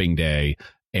stabbing day.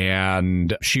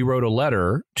 And she wrote a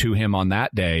letter to him on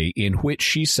that day in which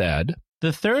she said,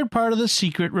 the third part of the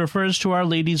secret refers to Our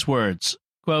Lady's words,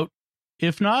 quote,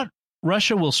 if not,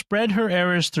 Russia will spread her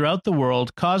errors throughout the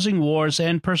world, causing wars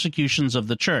and persecutions of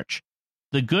the Church.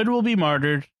 The good will be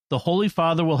martyred, the Holy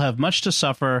Father will have much to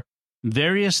suffer,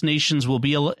 various nations will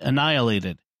be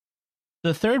annihilated.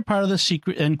 The third part of the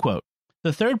secret, end quote.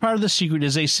 The third part of the secret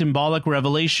is a symbolic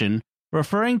revelation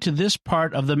referring to this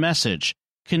part of the message,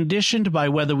 conditioned by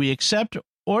whether we accept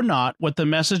or not what the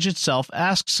message itself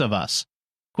asks of us.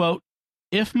 Quote,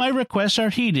 if my requests are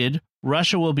heeded,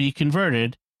 Russia will be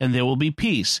converted, and there will be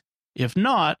peace. If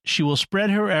not, she will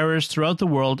spread her errors throughout the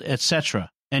world,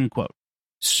 etc. End quote.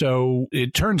 So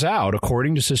it turns out,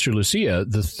 according to Sister Lucia,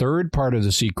 the third part of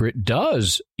the secret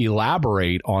does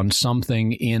elaborate on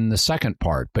something in the second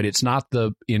part, but it's not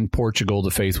in Portugal,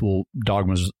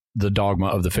 the dogma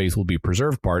of the faith will be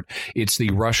preserved part. It's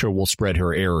the Russia will spread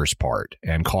her errors part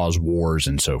and cause wars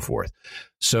and so forth.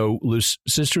 So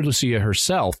Sister Lucia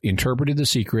herself interpreted the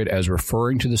secret as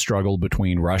referring to the struggle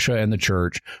between Russia and the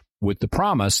church, with the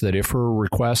promise that if her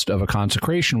request of a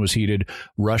consecration was heeded,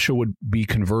 Russia would be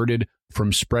converted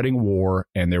from spreading war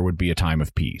and there would be a time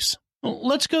of peace. Well,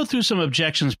 let's go through some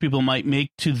objections people might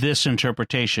make to this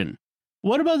interpretation.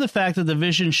 What about the fact that the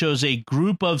vision shows a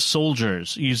group of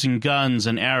soldiers using guns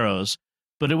and arrows,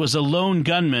 but it was a lone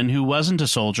gunman who wasn't a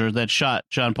soldier that shot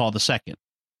John Paul II?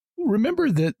 Remember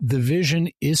that the vision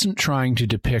isn't trying to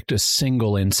depict a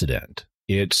single incident.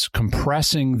 It's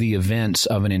compressing the events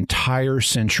of an entire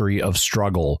century of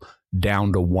struggle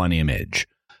down to one image.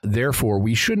 Therefore,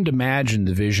 we shouldn't imagine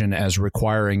the vision as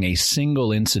requiring a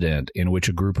single incident in which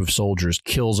a group of soldiers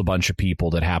kills a bunch of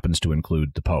people that happens to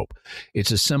include the Pope.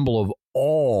 It's a symbol of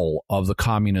all of the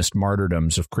communist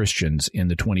martyrdoms of Christians in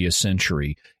the 20th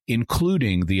century,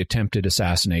 including the attempted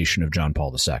assassination of John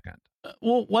Paul II.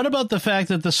 Well, what about the fact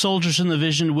that the soldiers in the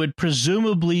vision would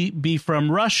presumably be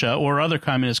from Russia or other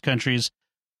communist countries,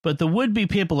 but the would-be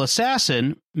papal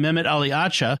assassin, Mehmet Ali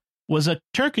Acha, was a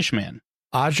Turkish man?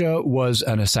 Acha was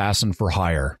an assassin for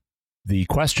hire. The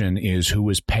question is who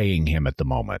was paying him at the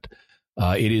moment.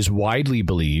 It is widely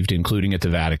believed, including at the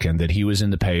Vatican, that he was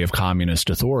in the pay of communist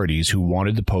authorities who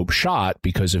wanted the Pope shot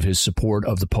because of his support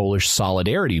of the Polish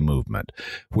Solidarity movement,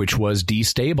 which was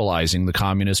destabilizing the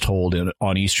communist hold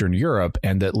on Eastern Europe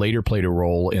and that later played a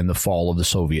role in the fall of the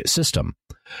Soviet system.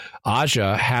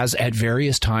 Acha has at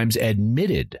various times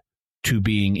admitted to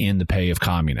being in the pay of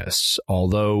communists,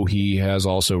 although he has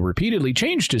also repeatedly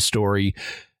changed his story,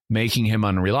 making him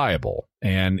unreliable.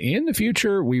 And in the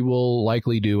future, we will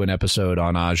likely do an episode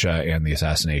on Acha and the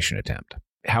assassination attempt.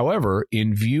 However,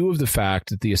 in view of the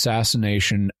fact that the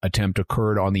assassination attempt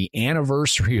occurred on the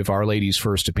anniversary of Our Lady's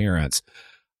first appearance,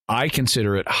 I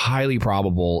consider it highly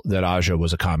probable that Acha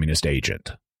was a communist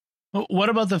agent. What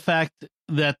about the fact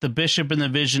that the bishop in the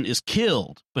vision is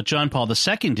killed, but John Paul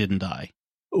II didn't die?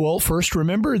 Well, first,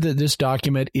 remember that this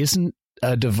document isn't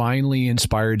a divinely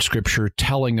inspired scripture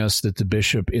telling us that the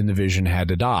bishop in the vision had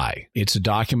to die. It's a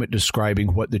document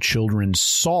describing what the children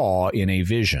saw in a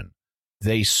vision.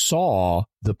 They saw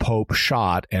the Pope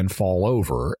shot and fall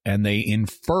over, and they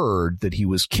inferred that he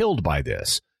was killed by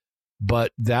this.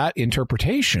 But that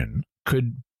interpretation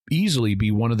could easily be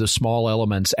one of the small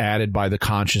elements added by the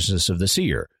consciousness of the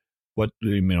seer.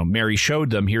 Mary showed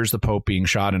them, here's the Pope being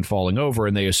shot and falling over,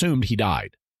 and they assumed he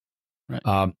died.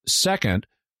 Right. Second,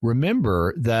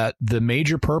 remember that the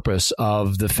major purpose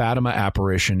of the Fatima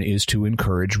apparition is to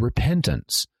encourage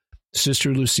repentance.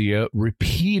 Sister Lucia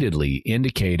repeatedly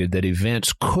indicated that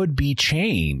events could be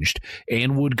changed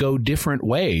and would go different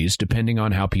ways depending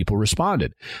on how people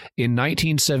responded. In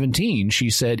 1917, she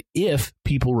said if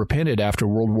people repented after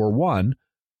World War I,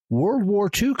 World War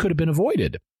II could have been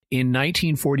avoided. In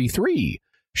 1943,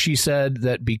 she said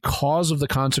that because of the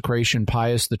consecration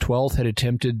Pius XII had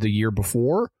attempted the year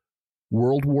before,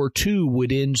 World War II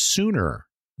would end sooner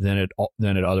than it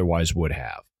otherwise would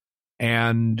have.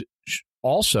 And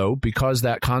also, because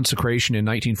that consecration in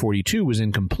 1942 was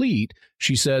incomplete,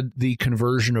 she said the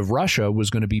conversion of Russia was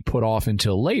going to be put off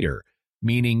until later,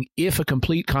 meaning if a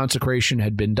complete consecration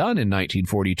had been done in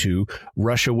 1942,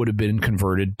 Russia would have been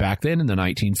converted back then in the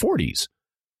 1940s.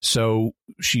 So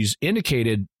she's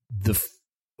indicated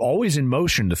always in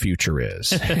motion the future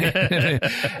is.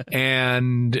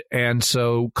 and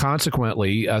so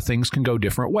consequently, things can go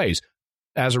different ways.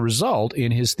 As a result,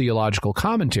 in his theological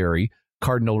commentary,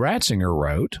 Cardinal Ratzinger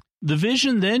wrote, the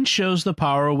vision then shows the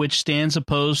power which stands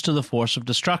opposed to the force of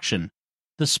destruction,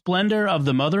 the splendor of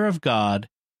the Mother of God,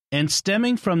 and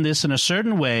stemming from this in a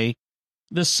certain way,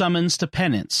 the summons to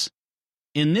penance.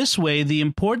 In this way, the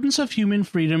importance of human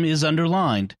freedom is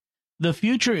underlined. The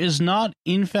future is not,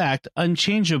 in fact,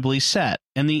 unchangeably set,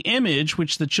 and the image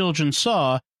which the children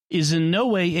saw is in no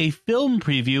way a film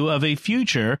preview of a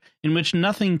future in which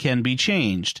nothing can be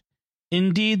changed.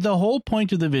 Indeed, the whole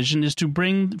point of the vision is to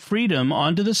bring freedom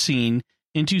onto the scene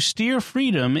and to steer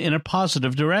freedom in a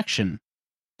positive direction.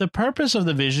 The purpose of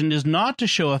the vision is not to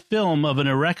show a film of an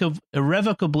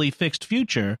irrevocably fixed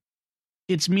future.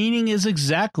 Its meaning is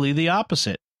exactly the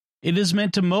opposite. It is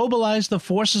meant to mobilize the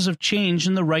forces of change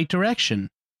in the right direction.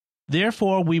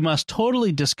 Therefore, we must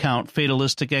totally discount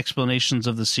fatalistic explanations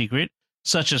of the secret,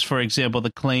 such as, for example,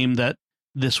 the claim that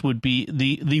this would be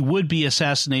the would-be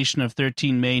assassination of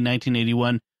 13 May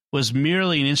 1981 was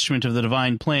merely an instrument of the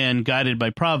divine plan guided by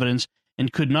providence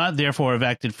and could not therefore have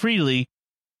acted freely,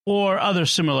 or other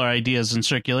similar ideas in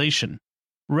circulation.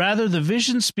 Rather, the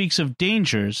vision speaks of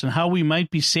dangers and how we might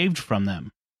be saved from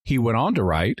them. He went on to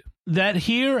write that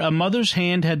here a mother's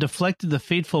hand had deflected the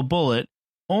fateful bullet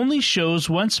only shows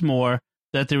once more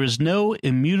that there is no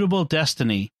immutable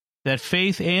destiny, that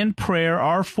faith and prayer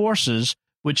are forces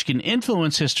which can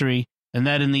influence history, and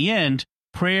that in the end,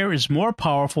 prayer is more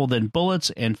powerful than bullets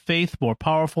and faith more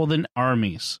powerful than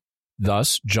armies.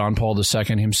 Thus, John Paul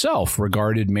II himself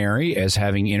regarded Mary as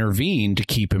having intervened to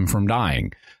keep him from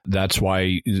dying. That's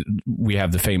why we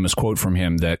have the famous quote from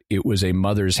him that it was a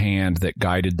mother's hand that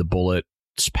guided the bullet's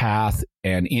path,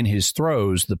 and in his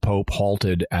throes, the Pope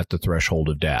halted at the threshold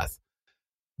of death.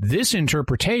 This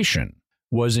interpretation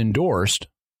was endorsed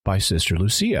by Sister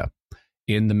Lucia.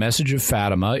 In the Message of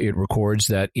Fatima, it records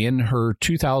that in her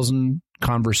 2000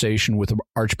 conversation with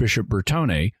Archbishop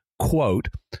Bertone, quote,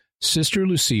 Sister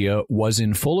Lucia was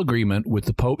in full agreement with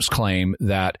the Pope's claim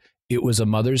that it was a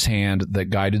mother's hand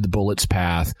that guided the bullet's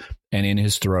path, and in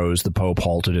his throes, the Pope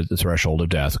halted at the threshold of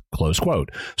death, close quote.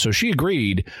 So she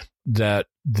agreed that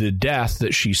the death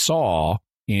that she saw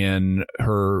in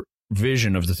her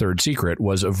vision of the third secret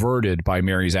was averted by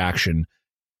Mary's action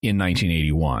in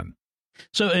 1981.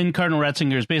 So, and Cardinal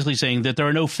Ratzinger is basically saying that there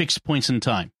are no fixed points in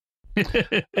time.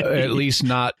 At least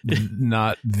not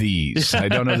these. I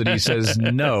don't know that he says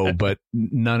no, but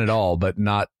none at all, but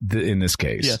not in this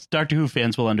case. Yes, Doctor Who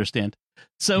fans will understand.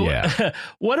 So yeah.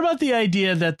 What about the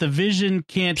idea that the vision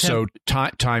can't have... So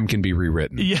time can be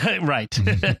rewritten. Yeah, right.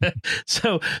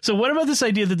 So what about this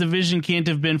idea that the vision can't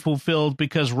have been fulfilled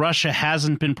because Russia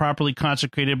hasn't been properly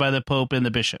consecrated by the Pope and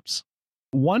the bishops?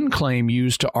 One claim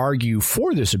used to argue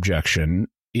for this objection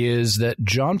is that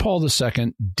John Paul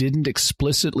II didn't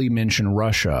explicitly mention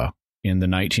Russia in the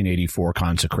 1984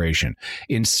 consecration.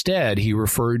 Instead, he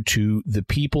referred to the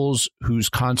peoples whose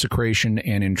consecration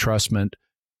and entrustment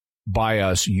by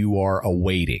us you are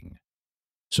awaiting.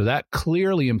 So that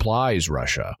clearly implies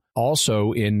Russia.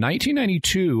 Also, in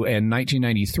 1992 and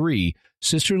 1993,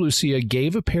 Sister Lucia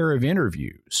gave a pair of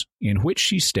interviews in which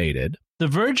she stated, "The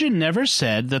Virgin never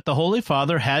said that the Holy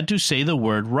Father had to say the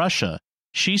word Russia.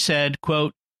 She said,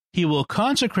 quote, he will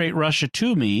consecrate Russia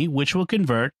to me, which will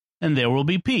convert, and there will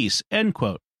be peace, end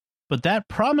quote. But that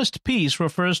promised peace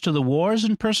refers to the wars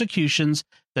and persecutions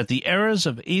that the errors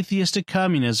of atheistic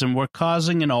communism were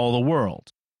causing in all the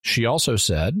world." She also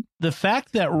said, "The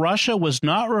fact that Russia was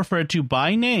not referred to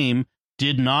by name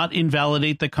did not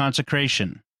invalidate the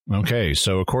consecration." Okay,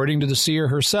 so according to the seer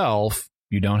herself,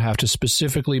 you don't have to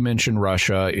specifically mention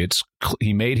Russia.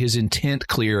 He made his intent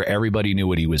clear. Everybody knew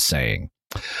what he was saying.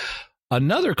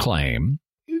 Another claim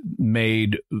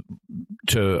made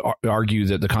to argue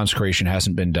that the consecration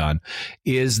hasn't been done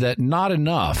is that not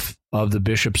enough of the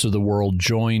bishops of the world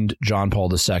joined John Paul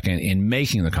II in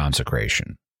making the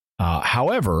consecration.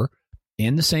 However,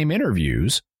 in the same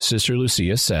interviews, Sister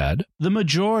Lucia said, "The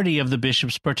majority of the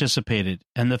bishops participated,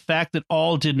 and the fact that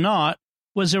all did not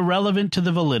was irrelevant to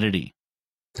the validity."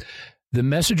 The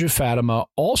Message of Fatima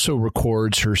also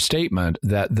records her statement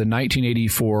that the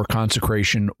 1984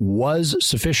 consecration was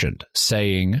sufficient,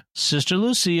 saying, "Sister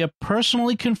Lucia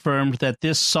personally confirmed that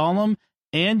this solemn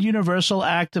and universal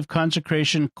act of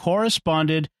consecration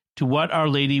corresponded to what Our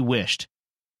Lady wished.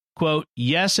 Quote,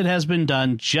 yes, it has been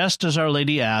done just as Our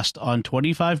Lady asked on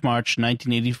 25 March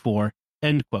 1984,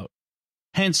 end quote.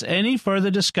 Hence, any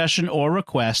further discussion or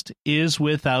request is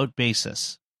without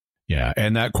basis." Yeah,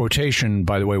 and that quotation,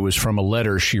 by the way, was from a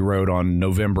letter she wrote on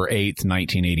November 8th,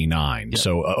 1989. Yeah.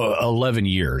 So 11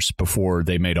 years before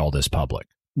they made all this public.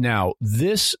 Now,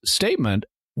 this statement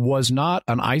was not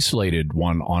an isolated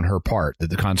one on her part, that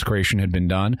the consecration had been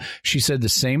done. She said the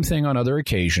same thing on other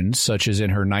occasions, such as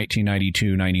in her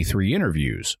 1992-93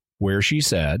 interviews, where she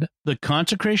said, "The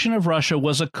consecration of Russia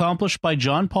was accomplished by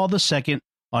John Paul II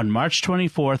on March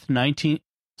 25th,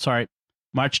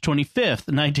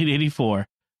 1984.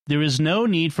 There is no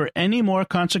need for any more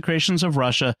consecrations of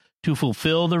Russia to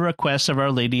fulfill the requests of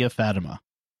Our Lady of Fatima."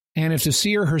 And if the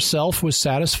seer herself was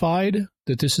satisfied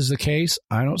that this is the case,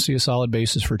 I don't see a solid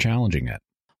basis for challenging it.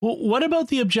 Well, what about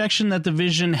the objection that the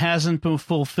vision hasn't been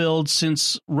fulfilled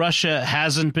since Russia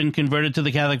hasn't been converted to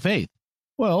the Catholic faith?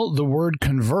 Well, the word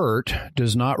convert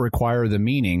does not require the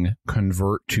meaning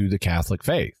convert to the Catholic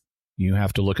faith. You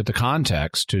have to look at the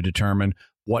context to determine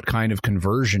what kind of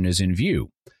conversion is in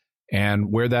view.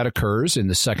 And where that occurs in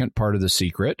the second part of the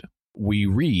secret, we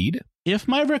read, If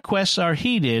my requests are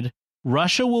heeded,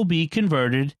 Russia will be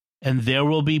converted and there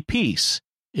will be peace.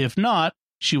 If not,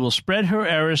 she will spread her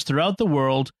errors throughout the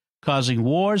world, causing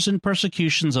wars and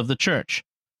persecutions of the church.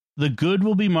 The good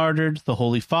will be martyred, the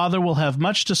Holy Father will have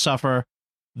much to suffer,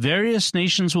 various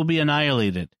nations will be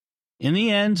annihilated. In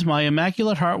the end, my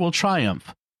Immaculate Heart will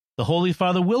triumph. The Holy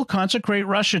Father will consecrate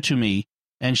Russia to me,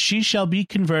 and she shall be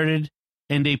converted,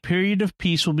 and a period of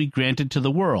peace will be granted to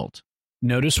the world.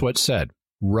 Notice what's said.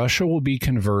 Russia will be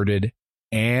converted,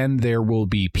 and there will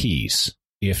be peace.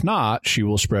 If not, she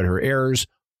will spread her errors,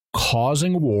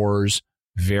 causing wars.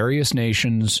 Various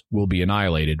nations will be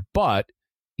annihilated. But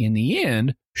in the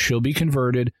end, she'll be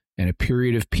converted, and a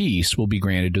period of peace will be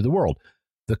granted to the world.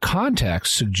 The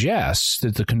context suggests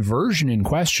that the conversion in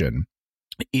question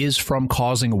is from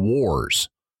causing wars,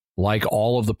 like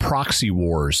all of the proxy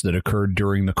wars that occurred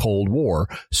during the Cold War,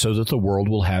 so that the world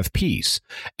will have peace.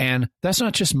 And that's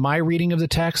not just my reading of the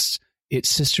text, it's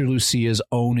Sister Lucia's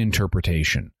own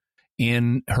interpretation.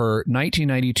 In her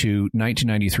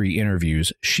 1992-1993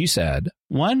 interviews, she said,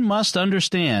 "One must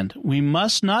understand, we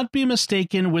must not be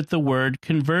mistaken with the word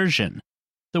conversion.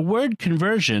 The word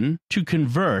conversion, to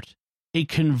convert, a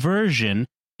conversion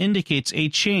indicates a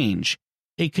change.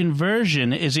 A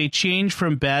conversion is a change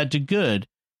from bad to good,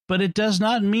 but it does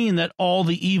not mean that all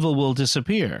the evil will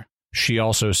disappear." She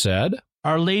also said,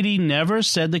 Our Lady never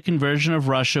said the conversion of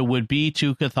Russia would be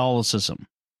to Catholicism.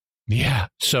 Yeah,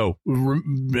 so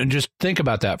just think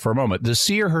about that for a moment. The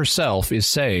seer herself is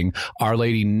saying Our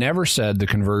Lady never said the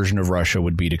conversion of Russia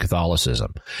would be to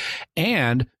Catholicism.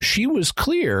 And she was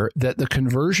clear that the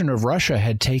conversion of Russia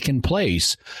had taken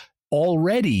place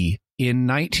already in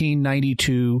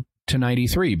 1992 to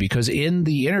 93, because in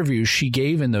the interviews she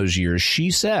gave in those years,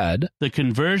 she said, The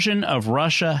conversion of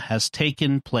Russia has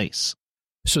taken place.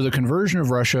 So the conversion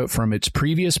of Russia from its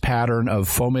previous pattern of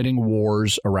fomenting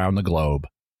wars around the globe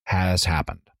has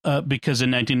happened. Because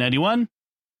in 1991,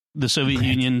 the Soviet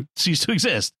Union ceased to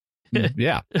exist.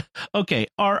 Yeah. Okay.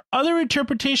 Are other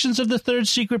interpretations of the third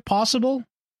secret possible?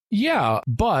 Yeah,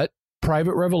 but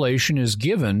private revelation is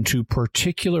given to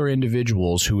particular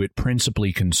individuals who it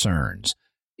principally concerns.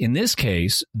 In this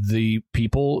case, the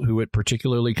people who it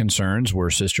particularly concerns were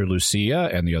Sister Lucia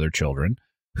and the other children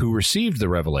who received the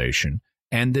revelation,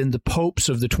 and then the popes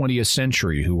of the 20th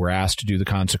century who were asked to do the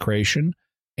consecration,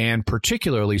 and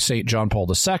particularly St. John Paul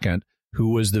II, who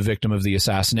was the victim of the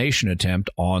assassination attempt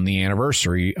on the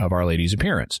anniversary of Our Lady's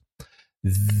appearance.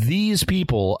 These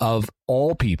people, of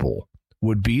all people,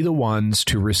 would be the ones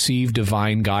to receive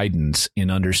divine guidance in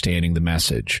understanding the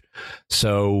message.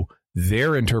 So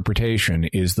their interpretation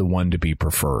is the one to be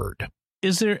preferred.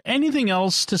 Is there anything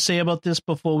else to say about this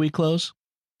before we close?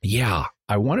 Yeah,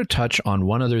 I want to touch on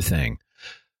one other thing.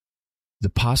 The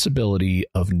possibility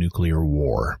of nuclear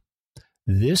war.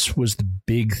 This was the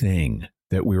big thing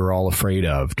that we were all afraid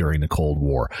of during the Cold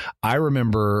War. I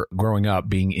remember growing up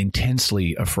being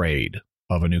intensely afraid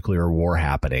of a nuclear war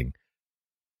happening.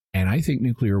 And I think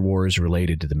nuclear war is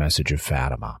related to the message of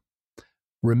Fatima.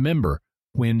 Remember,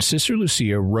 when Sister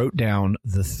Lucia wrote down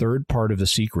the third part of the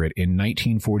secret in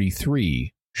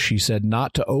 1943, she said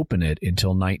not to open it until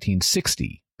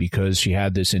 1960 because she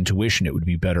had this intuition it would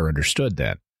be better understood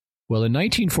then. Well, in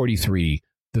 1943,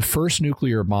 the first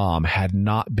nuclear bomb had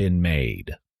not been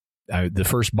made. The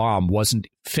first bomb wasn't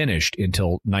finished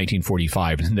until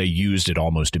 1945, and they used it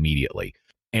almost immediately.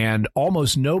 And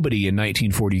almost nobody in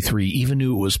 1943 even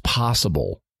knew it was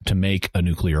possible to make a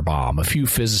nuclear bomb. A few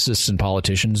physicists and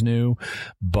politicians knew,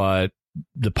 but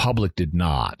the public did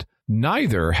not.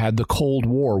 Neither had the Cold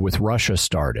War with Russia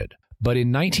started. But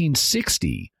in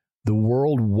 1960, the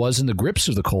world was in the grips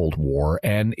of the Cold War,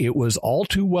 and it was all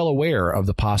too well aware of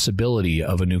the possibility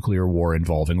of a nuclear war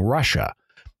involving Russia.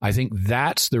 I think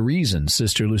that's the reason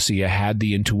Sister Lucia had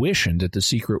the intuition that the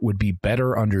secret would be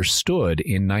better understood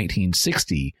in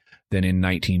 1960 than in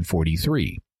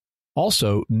 1943.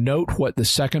 Also, note what the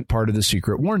second part of the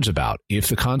secret warns about. If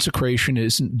the consecration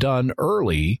isn't done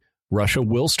early, Russia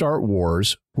will start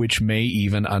wars, which may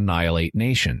even annihilate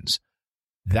nations.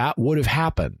 That would have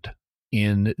happened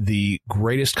in the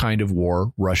greatest kind of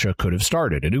war Russia could have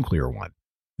started, a nuclear one.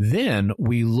 Then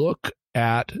we look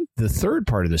at the third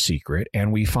part of the secret,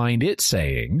 and we find it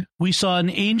saying, We saw an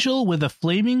angel with a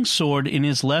flaming sword in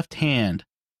his left hand.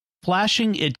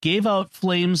 Flashing, it gave out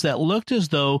flames that looked as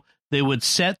though they would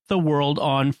set the world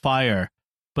on fire.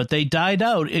 But they died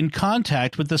out in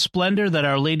contact with the splendor that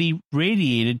Our Lady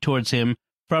radiated towards him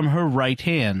from her right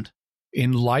hand.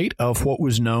 In light of what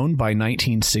was known by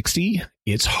 1960,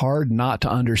 it's hard not to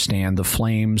understand the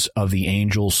flames of the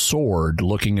angel's sword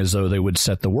looking as though they would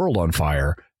set the world on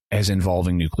fire as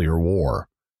involving nuclear war.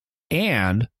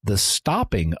 And the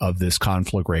stopping of this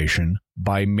conflagration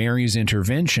by Mary's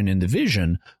intervention in the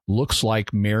vision looks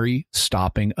like Mary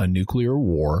stopping a nuclear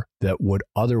war that would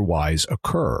otherwise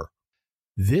occur.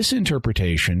 This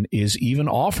interpretation is even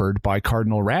offered by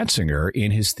Cardinal Ratzinger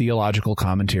in his theological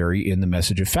commentary in The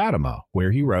Message of Fatima,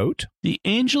 where he wrote, "The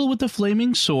angel with the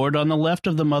flaming sword on the left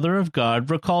of the Mother of God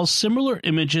recalls similar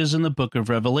images in the book of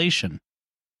Revelation.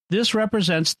 This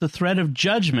represents the threat of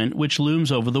judgment which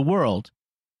looms over the world.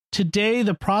 Today,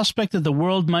 the prospect that the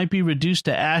world might be reduced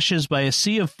to ashes by a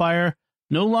sea of fire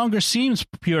no longer seems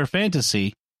pure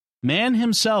fantasy. Man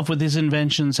himself with his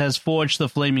inventions has forged the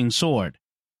flaming sword.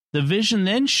 The vision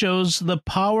then shows the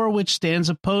power which stands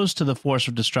opposed to the force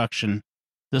of destruction,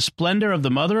 the splendor of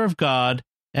the Mother of God,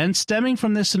 and stemming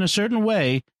from this in a certain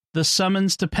way, the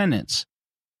summons to penance.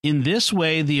 In this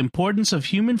way, the importance of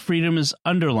human freedom is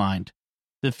underlined.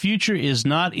 The future is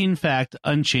not, in fact,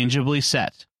 unchangeably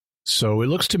set." So it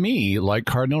looks to me like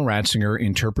Cardinal Ratzinger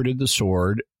interpreted the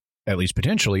sword, at least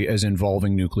potentially, as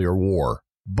involving nuclear war.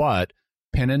 But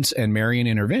penance and Marian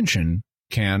intervention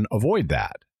can avoid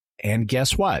that. And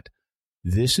guess what?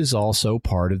 This is also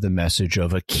part of the message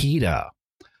of Akita.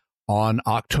 On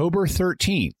October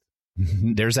 13th,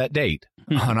 there's that date,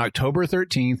 on October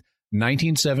 13th,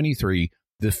 1973,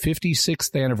 the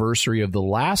 56th anniversary of the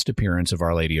last appearance of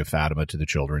Our Lady of Fatima to the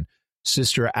children,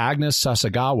 Sister Agnes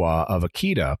Sasagawa of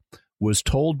Akita was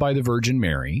told by the Virgin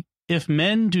Mary, "If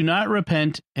men do not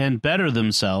repent and better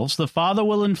themselves, the Father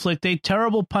will inflict a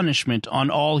terrible punishment on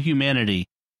all humanity.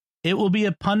 It will be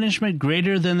a punishment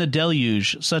greater than the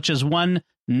deluge, such as one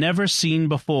never seen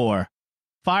before.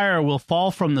 Fire will fall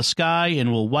from the sky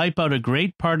and will wipe out a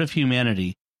great part of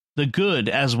humanity, the good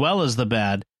as well as the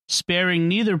bad, sparing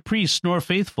neither priests nor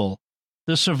faithful.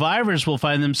 The survivors will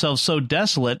find themselves so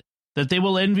desolate that they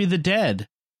will envy the dead.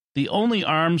 The only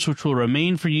arms which will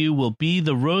remain for you will be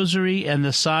the rosary and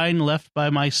the sign left by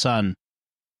my Son.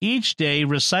 Each day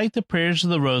recite the prayers of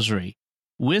the rosary.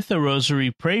 With the rosary,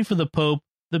 pray for the Pope,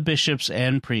 the bishops,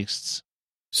 and priests."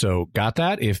 So, got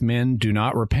that? If men do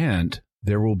not repent,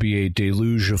 there will be a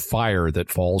deluge of fire that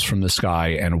falls from the sky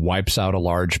and wipes out a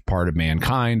large part of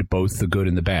mankind, both the good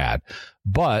and the bad.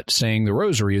 But saying the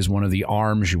rosary is one of the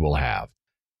arms you will have.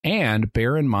 And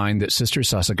bear in mind that Sister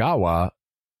Sasagawa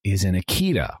is in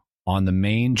Akita, on the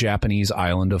main Japanese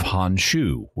island of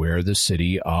Honshu, where the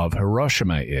city of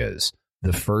Hiroshima is,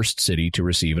 the first city to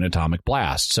receive an atomic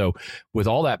blast. So with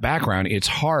all that background, it's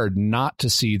hard not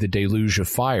to see the deluge of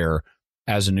fire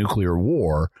as a nuclear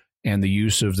war and the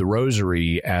use of the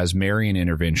rosary as Marian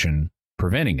intervention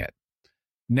preventing it.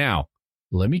 Now,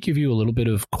 let me give you a little bit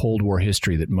of Cold War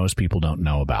history that most people don't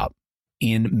know about.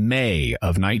 In May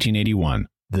of 1981,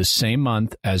 the same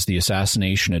month as the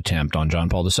assassination attempt on John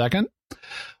Paul II,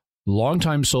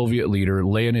 longtime Soviet leader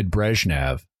Leonid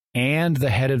Brezhnev and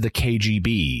the head of the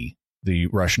KGB, the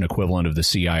Russian equivalent of the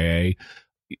CIA,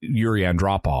 Yuri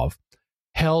Andropov,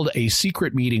 held a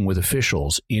secret meeting with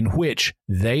officials in which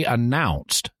they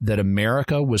announced that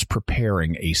America was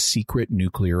preparing a secret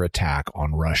nuclear attack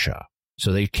on Russia.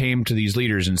 So they came to these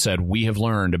leaders and said, "We have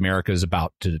learned America is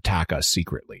about to attack us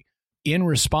secretly." In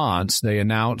response, they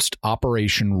announced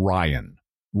Operation Ryan.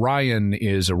 Ryan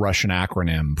is a Russian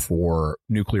acronym for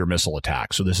nuclear missile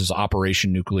attack. So this is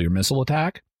Operation Nuclear Missile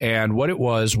Attack. And what it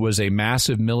was a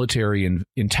massive military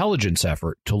intelligence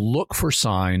effort to look for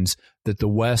signs that the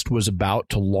West was about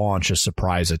to launch a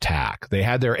surprise attack. They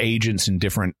had their agents in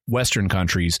different Western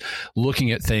countries looking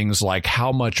at things like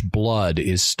how much blood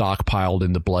is stockpiled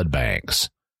in the blood banks.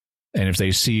 And if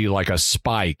they see like a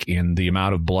spike in the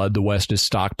amount of blood the West is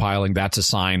stockpiling, that's a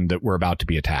sign that we're about to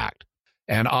be attacked.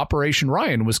 And Operation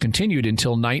Ryan was continued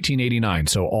until 1989,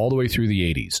 so all the way through the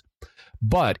 80s.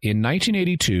 But in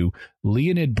 1982,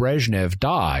 Leonid Brezhnev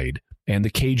died, and the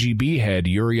KGB head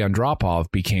Yuri Andropov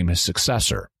became his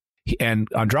successor. And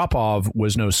Andropov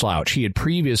was no slouch. He had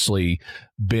previously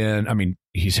been,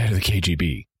 he's head of the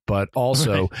KGB, but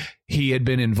also he had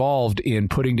been involved in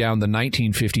putting down the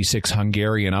 1956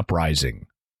 Hungarian uprising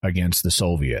against the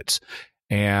Soviets.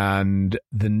 And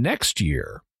the next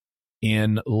year,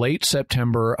 in late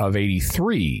September of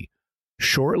 83,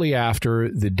 shortly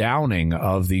after the downing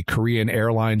of the Korean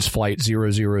Airlines Flight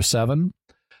 007,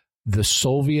 the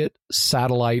Soviet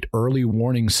satellite early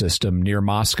warning system near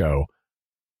Moscow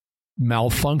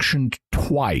malfunctioned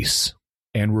twice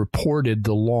and reported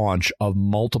the launch of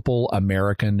multiple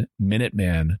American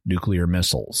Minuteman nuclear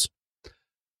missiles.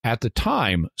 At the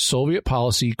time, Soviet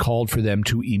policy called for them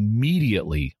to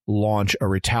immediately launch a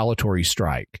retaliatory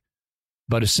strike.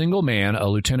 But a single man, a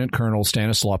Lieutenant Colonel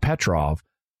Stanislaw Petrov,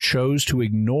 chose to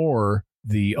ignore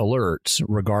the alerts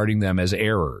regarding them as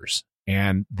errors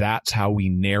And that's how we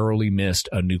narrowly missed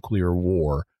a nuclear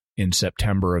war in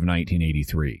September of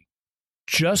 1983.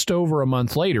 Just over a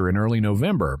month later, in early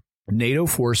November, NATO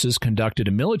forces conducted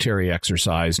a military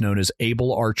exercise known as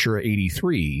Able Archer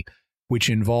 83, which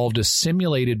involved a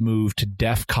simulated move to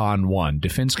DEFCON 1.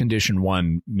 Defense Condition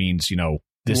 1 means,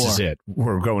 this war. Is it.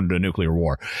 We're going to a nuclear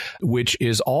war, which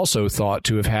is also thought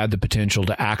to have had the potential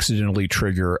to accidentally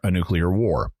trigger a nuclear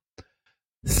war.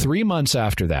 3 months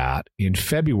after that, in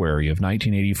February of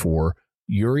 1984,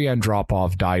 Yuri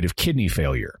Andropov died of kidney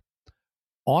failure.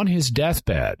 On his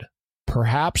deathbed,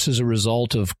 perhaps as a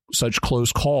result of such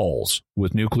close calls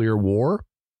with nuclear war,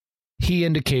 he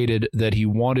indicated that he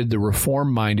wanted the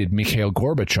reform-minded Mikhail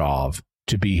Gorbachev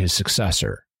to be his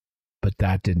successor. But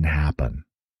that didn't happen.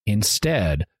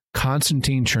 Instead,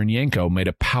 Konstantin Chernenko made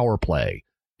a power play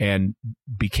and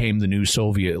became the new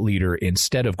Soviet leader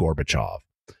instead of Gorbachev.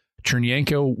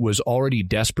 Chernenko was already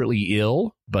desperately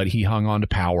ill, but he hung on to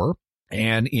power.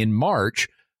 And in March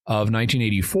of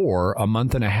 1984, a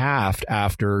month and a half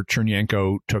after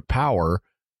Chernenko took power,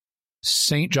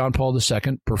 St. John Paul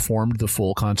II performed the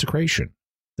full consecration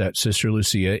that Sister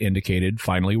Lucia indicated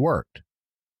finally worked.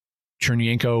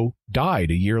 Chernenko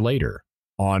died a year later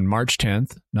on March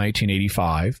 10th,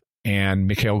 1985, and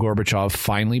Mikhail Gorbachev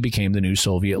finally became the new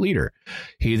Soviet leader.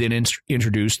 He then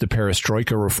introduced the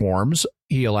perestroika reforms.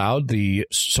 He allowed the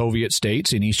Soviet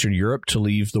states in Eastern Europe to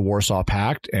leave the Warsaw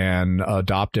Pact and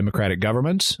adopt democratic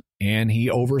governments, and he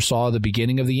oversaw the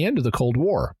beginning of the end of the Cold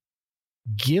War.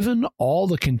 Given all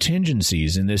the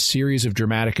contingencies in this series of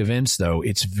dramatic events, though,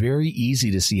 it's very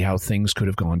easy to see how things could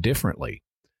have gone differently.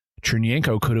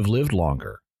 Chernenko could have lived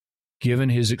longer. Given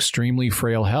his extremely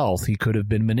frail health, he could have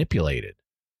been manipulated.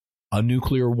 A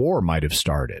nuclear war might have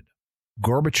started.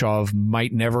 Gorbachev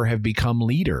might never have become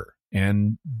leader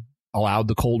and allowed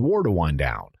the Cold War to wind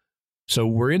down. So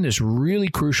we're in this really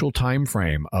crucial time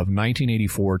frame of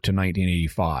 1984 to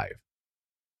 1985.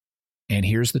 And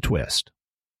here's the twist.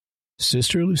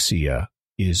 Sister Lucia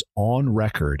is on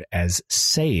record as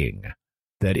saying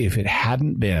that if it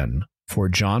hadn't been for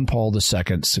John Paul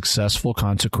II's successful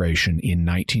consecration in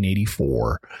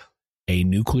 1984, a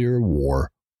nuclear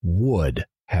war would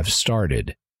have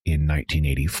started in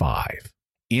 1985.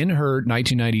 In her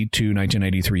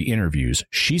 1992-1993 interviews,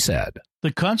 she said,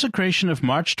 "The consecration of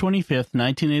March 25th,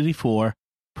 1984,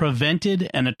 prevented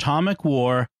an atomic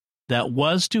war that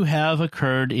was to have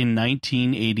occurred in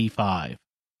 1985.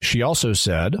 She also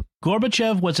said,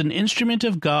 Gorbachev was an instrument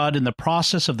of God in the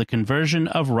process of the conversion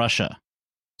of Russia."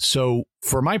 So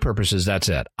for my purposes, that's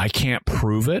it. I can't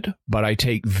prove it, but I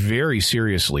take very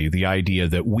seriously the idea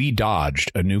that we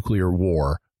dodged a nuclear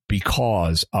war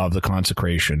because of the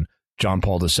consecration John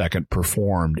Paul II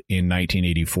performed in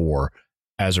 1984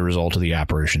 as a result of the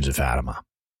apparitions of Fatima.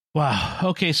 Wow.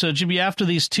 Okay, so Jimmy, after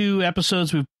these two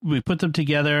episodes, we put them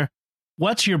together.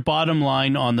 What's your bottom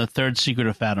line on the third secret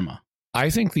of Fatima? I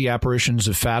think the apparitions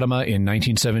of Fatima in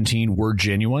 1917 were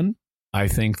genuine. I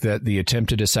think that the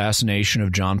attempted assassination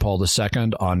of John Paul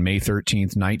II on May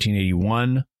 13th,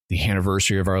 1981, the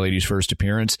anniversary of Our Lady's first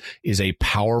appearance, is a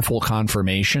powerful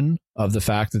confirmation of the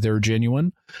fact that they're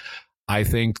genuine. I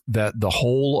think that the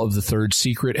whole of the third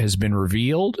secret has been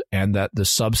revealed and that the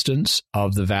substance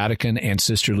of the Vatican and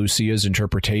Sister Lucia's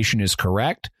interpretation is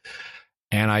correct.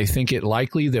 And I think it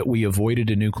likely that we avoided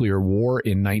a nuclear war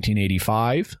in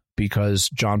 1985 because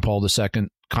John Paul II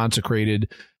consecrated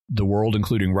the world,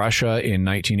 including Russia, in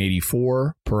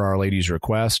 1984 per Our Lady's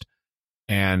request.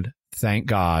 And thank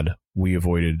God we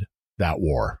avoided that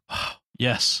war.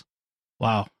 Yes.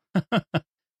 Wow.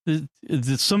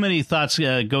 There's so many thoughts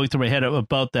going through my head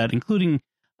about that, including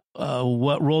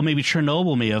what role maybe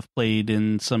Chernobyl may have played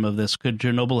in some of this. Could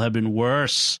Chernobyl have been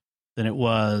worse than it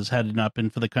was had it not been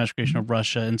for the consecration of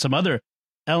Russia and some other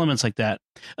elements like that?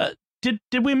 Did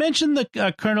we mention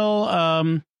the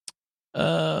Colonel?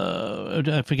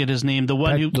 I forget his name. The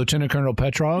one who Lieutenant Colonel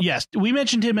Petrov. Yes, we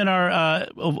mentioned him in our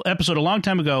episode a long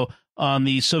time ago on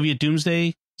the Soviet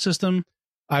doomsday system.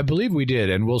 I believe we did,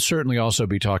 and we'll certainly also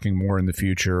be talking more in the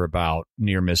future about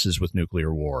near misses with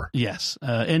nuclear war. Yes,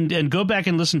 and go back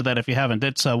and listen to that if you haven't.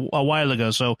 That's a while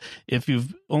ago, so if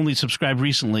you've only subscribed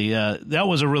recently, that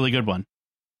was a really good one.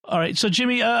 All right, so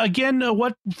Jimmy, again,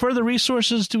 what further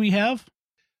resources do we have?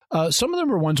 Some of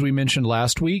them are ones we mentioned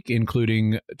last week,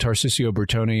 including Tarcisio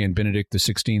Bertone and Benedict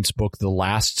XVI's book, The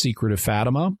Last Secret of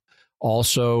Fatima.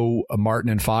 Also, Martin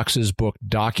and Fox's book,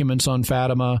 Documents on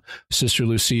Fatima, Sister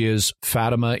Lucia's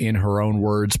Fatima in Her Own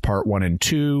Words, Part 1 and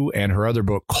 2, and her other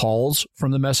book, Calls from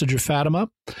the Message of Fatima.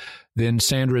 Then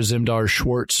Sandra Zimdar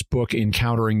Schwartz's book,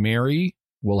 Encountering Mary,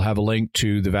 We'll have a link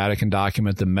to the Vatican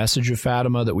document, The Message of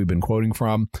Fatima, that we've been quoting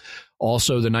from.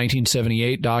 Also, the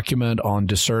 1978 document on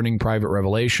discerning private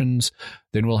revelations.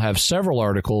 Then we'll have several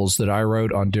articles that I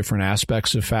wrote on different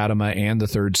aspects of Fatima and the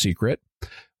Third Secret.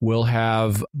 We'll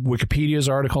have Wikipedia's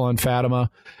article on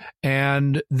Fatima.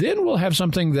 And then we'll have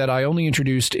something that I only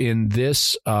introduced in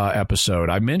this episode.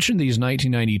 I mentioned these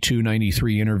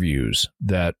 1992-93 interviews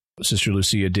that Sister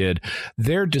Lucia did.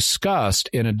 They're discussed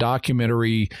in a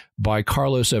documentary by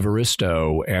Carlos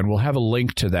Evaristo, and we'll have a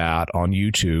link to that on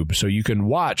YouTube so you can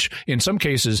watch. In some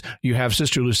cases, you have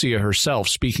Sister Lucia herself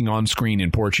speaking on screen in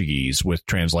Portuguese with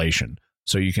translation.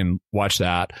 So you can watch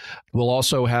that. We'll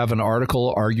also have an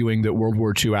article arguing that World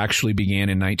War II actually began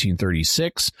in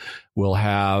 1936. We'll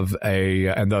have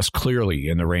and thus clearly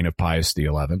in the reign of Pius XI.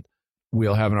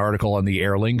 We'll have an article on the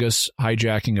Aer Lingus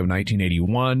hijacking of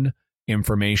 1981,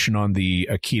 information on the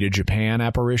Akita, Japan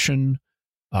apparition,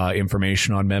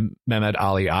 information on Mehmet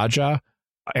Ali Agha,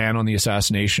 and on the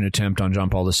assassination attempt on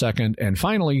John Paul II. And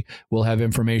finally, we'll have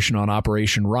information on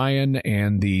Operation Ryan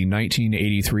and the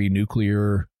 1983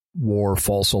 nuclear war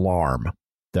false alarm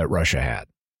that Russia had.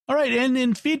 All right, and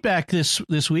in feedback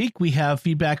this week, we have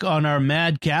feedback on our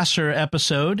Mad Gasser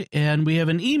episode, and we have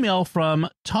an email from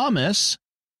Thomas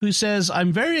who says,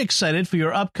 I'm very excited for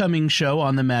your upcoming show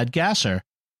on the Mad Gasser.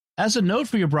 As a note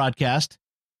for your broadcast,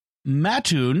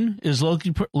 Mattoon is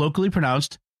locally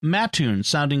pronounced Mattoon,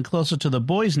 sounding closer to the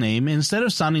boy's name instead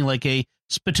of sounding like a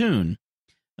spittoon.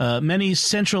 Many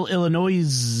Central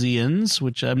Illinoisians,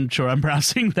 which I'm sure I'm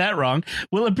pronouncing that wrong,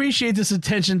 will appreciate this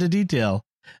attention to detail.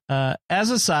 As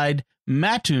a side,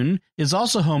 Mattoon is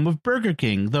also home of Burger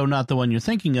King, though not the one you're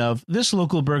thinking of. This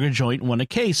local burger joint won a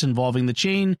case involving the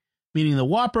chain, meaning the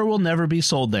Whopper will never be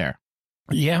sold there.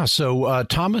 Yeah, so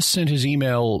Thomas sent his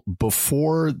email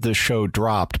before the show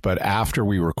dropped, but after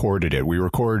we recorded it. We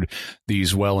record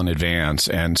these well in advance,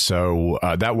 and so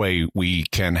that way we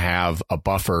can have a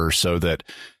buffer so that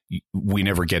we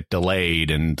never get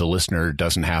delayed and the listener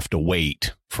doesn't have to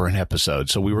wait for an episode.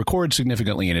 So we record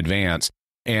significantly in advance.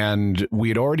 And we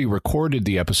had already recorded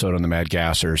the episode on the Mad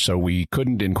Gasser, so we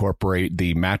couldn't incorporate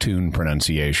the Mattoon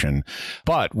pronunciation.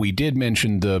 But we did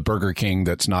mention the Burger King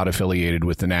that's not affiliated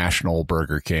with the national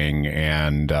Burger King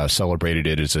and celebrated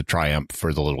it as a triumph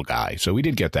for the little guy. So we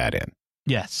did get that in.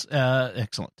 Yes,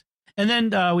 excellent. And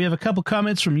then we have a couple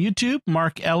comments from YouTube.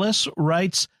 Mark Ellis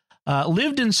writes,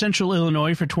 lived in Central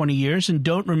Illinois for 20 years and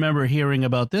don't remember hearing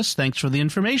about this. Thanks for the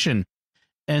information.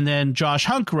 And then Josh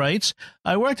Hunk writes,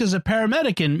 I worked as a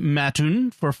paramedic in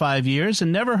Mattoon for 5 years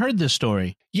and never heard this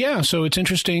story. Yeah, so it's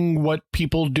interesting what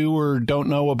people do or don't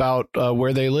know about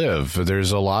where they live.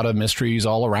 There's a lot of mysteries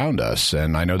all around us,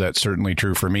 and I know that's certainly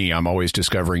true for me. I'm always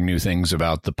discovering new things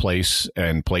about the place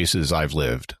and places I've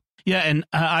lived. Yeah, and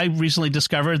I recently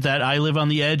discovered that I live on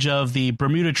the edge of the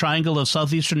Bermuda Triangle of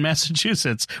southeastern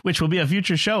Massachusetts, which will be a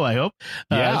future show, I hope.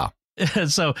 Yeah.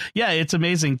 So, yeah, it's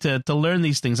amazing to learn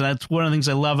these things. And that's one of the things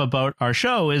I love about our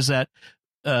show is that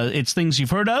it's things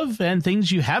you've heard of and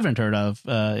things you haven't heard of.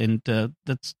 And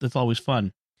that's always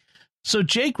fun. So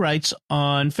Jake writes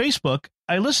on Facebook,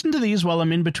 I listen to these while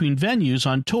I'm in between venues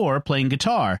on tour playing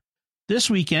guitar. This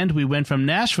weekend, we went from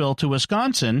Nashville to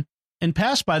Wisconsin and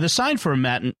passed by the sign for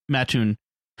a Mattoon.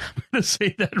 I'm going to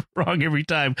say that wrong every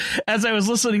time. As I was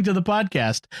listening to the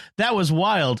podcast, that was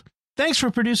wild. Thanks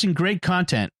for producing great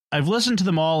content. I've listened to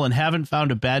them all and haven't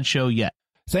found a bad show yet.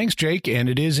 Thanks, Jake. And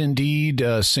it is indeed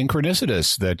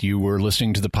synchronicitous that you were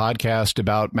listening to the podcast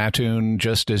about Mattoon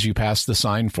just as you passed the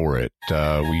sign for it.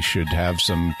 We should have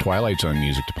some Twilight Zone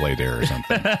music to play there or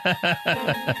something.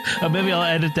 Maybe I'll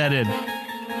edit that in.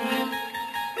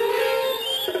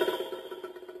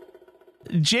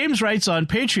 James writes on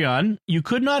Patreon, you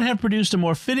could not have produced a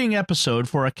more fitting episode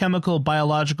for a chemical,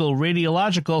 biological,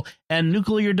 radiological, and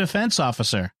nuclear defense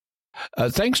officer.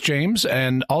 Thanks, James.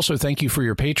 And also thank you for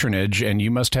your patronage. And you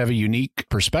must have a unique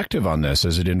perspective on this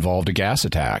as it involved a gas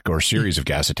attack or series of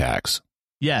gas attacks.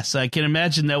 Yes, I can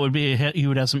imagine that would be, you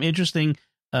would have some interesting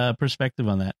perspective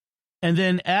on that. And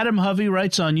then Adam Hovey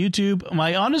writes on YouTube,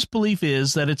 my honest belief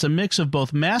is that it's a mix of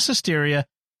both mass hysteria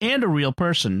and a real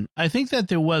person. I think that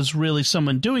there was really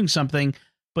someone doing something,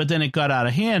 but then it got out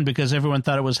of hand because everyone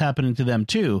thought it was happening to them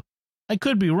too. I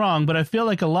could be wrong, but I feel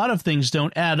like a lot of things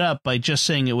don't add up by just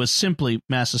saying it was simply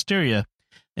mass hysteria.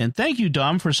 And thank you,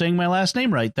 Dom, for saying my last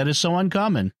name right. That is so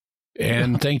uncommon.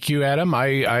 And thank you, Adam. I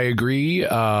agree.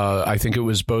 I think it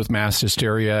was both mass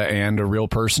hysteria and a real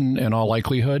person in all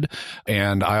likelihood.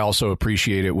 And I also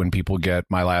appreciate it when people get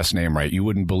my last name right. You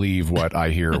wouldn't believe what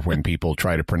I hear when people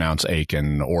try to pronounce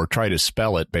Aiken or try to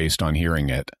spell it based on hearing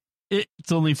it.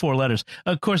 It's only 4 letters.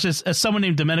 Of course, as someone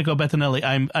named Domenico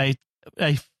Bettinelli,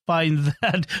 I find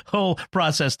that whole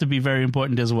process to be very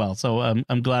important as well. So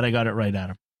I'm glad I got it right,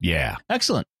 Adam. Yeah.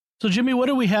 Excellent. So, Jimmy, what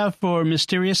do we have for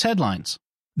mysterious headlines?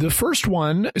 The first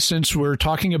one, since we're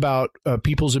talking about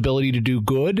people's ability to do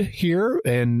good here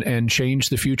and change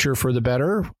the future for the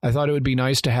better, I thought it would be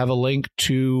nice to have a link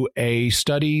to a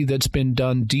study that's been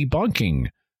done debunking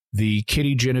the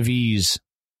Kitty Genovese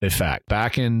effect.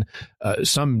 Back in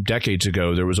some decades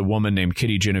ago, there was a woman named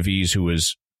Kitty Genovese who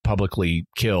was publicly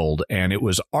killed, and it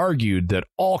was argued that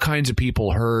all kinds of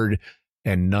people heard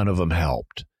and none of them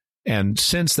helped. And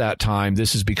since that time,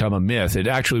 this has become a myth. It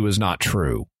actually was not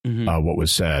true, what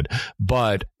was said,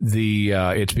 but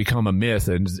it's become a myth,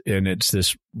 and it's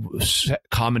this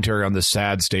commentary on the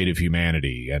sad state of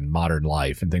humanity and modern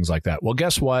life and things like that. Well,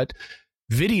 guess what?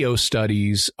 Video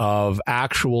studies of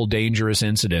actual dangerous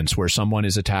incidents where someone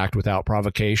is attacked without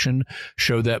provocation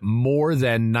show that more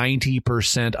than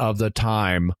 90% of the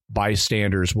time,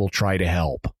 bystanders will try to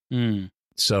help.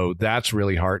 So that's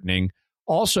really heartening.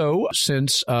 Also,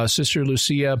 since Sister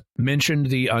Lucia mentioned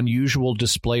the unusual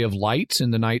display of lights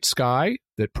in the night sky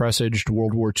that presaged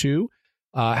World War II,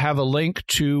 have a link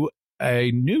to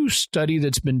a new study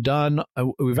that's been done.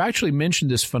 We've actually mentioned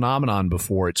this phenomenon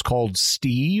before. It's called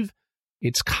Steve.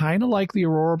 It's kind of like the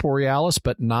Aurora Borealis,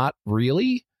 but not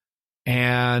really.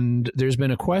 And there's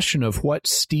been a question of what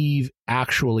Steve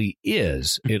actually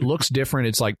is. It looks different.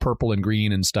 It's like purple and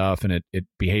green and stuff, and it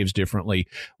behaves differently.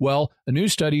 Well, a new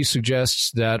study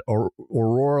suggests that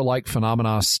Aurora-like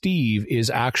phenomena Steve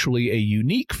is actually a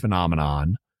unique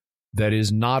phenomenon that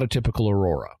is not a typical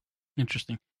Aurora.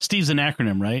 Interesting. Steve's an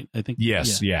acronym, right? I think.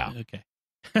 Yes. Yeah. Okay.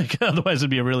 Otherwise, it'd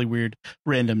be a really weird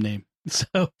random name.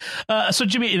 So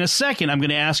Jimmy, in a second, I'm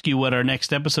going to ask you what our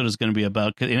next episode is going to be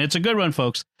about, and it's a good one,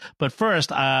 folks. But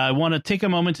first, I want to take a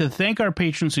moment to thank our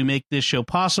patrons who make this show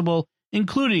possible,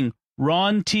 including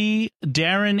Ron T.,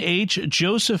 Darren H.,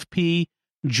 Joseph P.,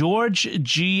 George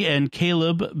G., and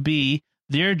Caleb B.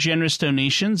 Their generous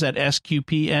donations at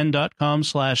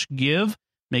sqpn.com/give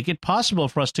make it possible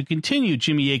for us to continue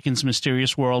Jimmy Akin's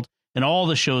Mysterious World and all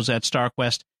the shows at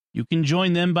StarQuest. You can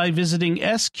join them by visiting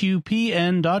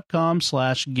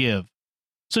sqpn.com/give.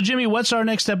 So, Jimmy, what's our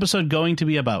next episode going to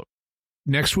be about?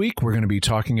 Next week, we're going to be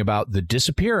talking about the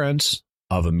disappearance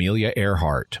of Amelia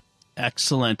Earhart.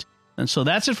 Excellent. And so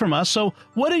that's it from us. So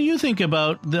what do you think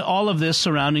about all of this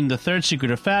surrounding the third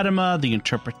secret of Fatima, the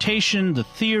interpretation, the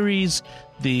theories,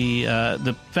 the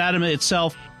Fatima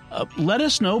itself? Let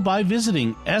us know by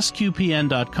visiting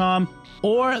sqpn.com.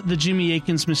 or the Jimmy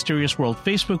Akin's Mysterious World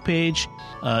Facebook page.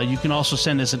 You can also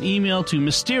send us an email to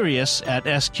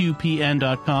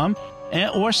mysterious@sqpn.com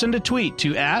or send a tweet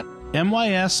to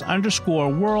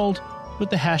 @MYS_world with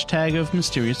the hashtag of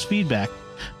mysterious feedback.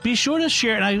 Be sure to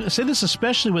share, and I say this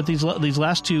especially with these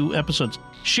last two episodes,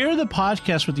 share the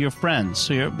podcast with your friends.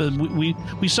 So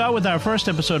we saw with our first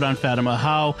episode on Fatima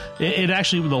how it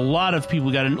actually, with a lot of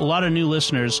people, got a lot of new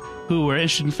listeners who were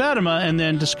interested in Fatima and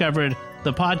then discovered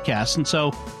the podcast. And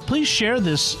so please share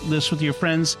this with your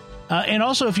friends. And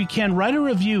also, if you can, write a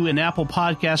review in Apple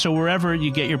Podcasts or wherever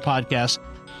you get your podcasts.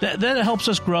 That helps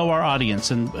us grow our audience,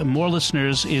 and more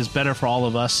listeners is better for all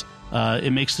of us.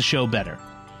 It makes the show better.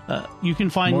 You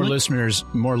can find more listeners.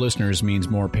 More listeners means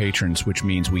more patrons, which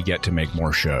means we get to make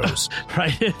more shows.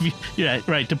 Right? Yeah,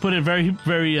 right. To put it very,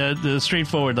 very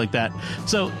straightforward like that.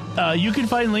 So you can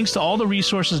find links to all the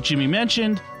resources Jimmy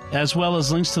mentioned, as well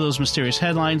as links to those mysterious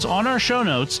headlines on our show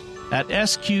notes at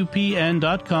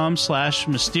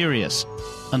sqpn.com/mysterious.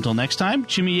 Until next time,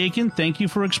 Jimmy Akin, thank you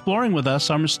for exploring with us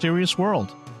our mysterious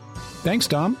world. Thanks,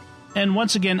 Dom. And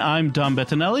once again, I'm Dom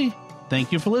Bettinelli.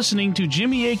 Thank you for listening to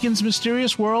Jimmy Akin's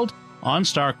Mysterious World on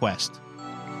StarQuest.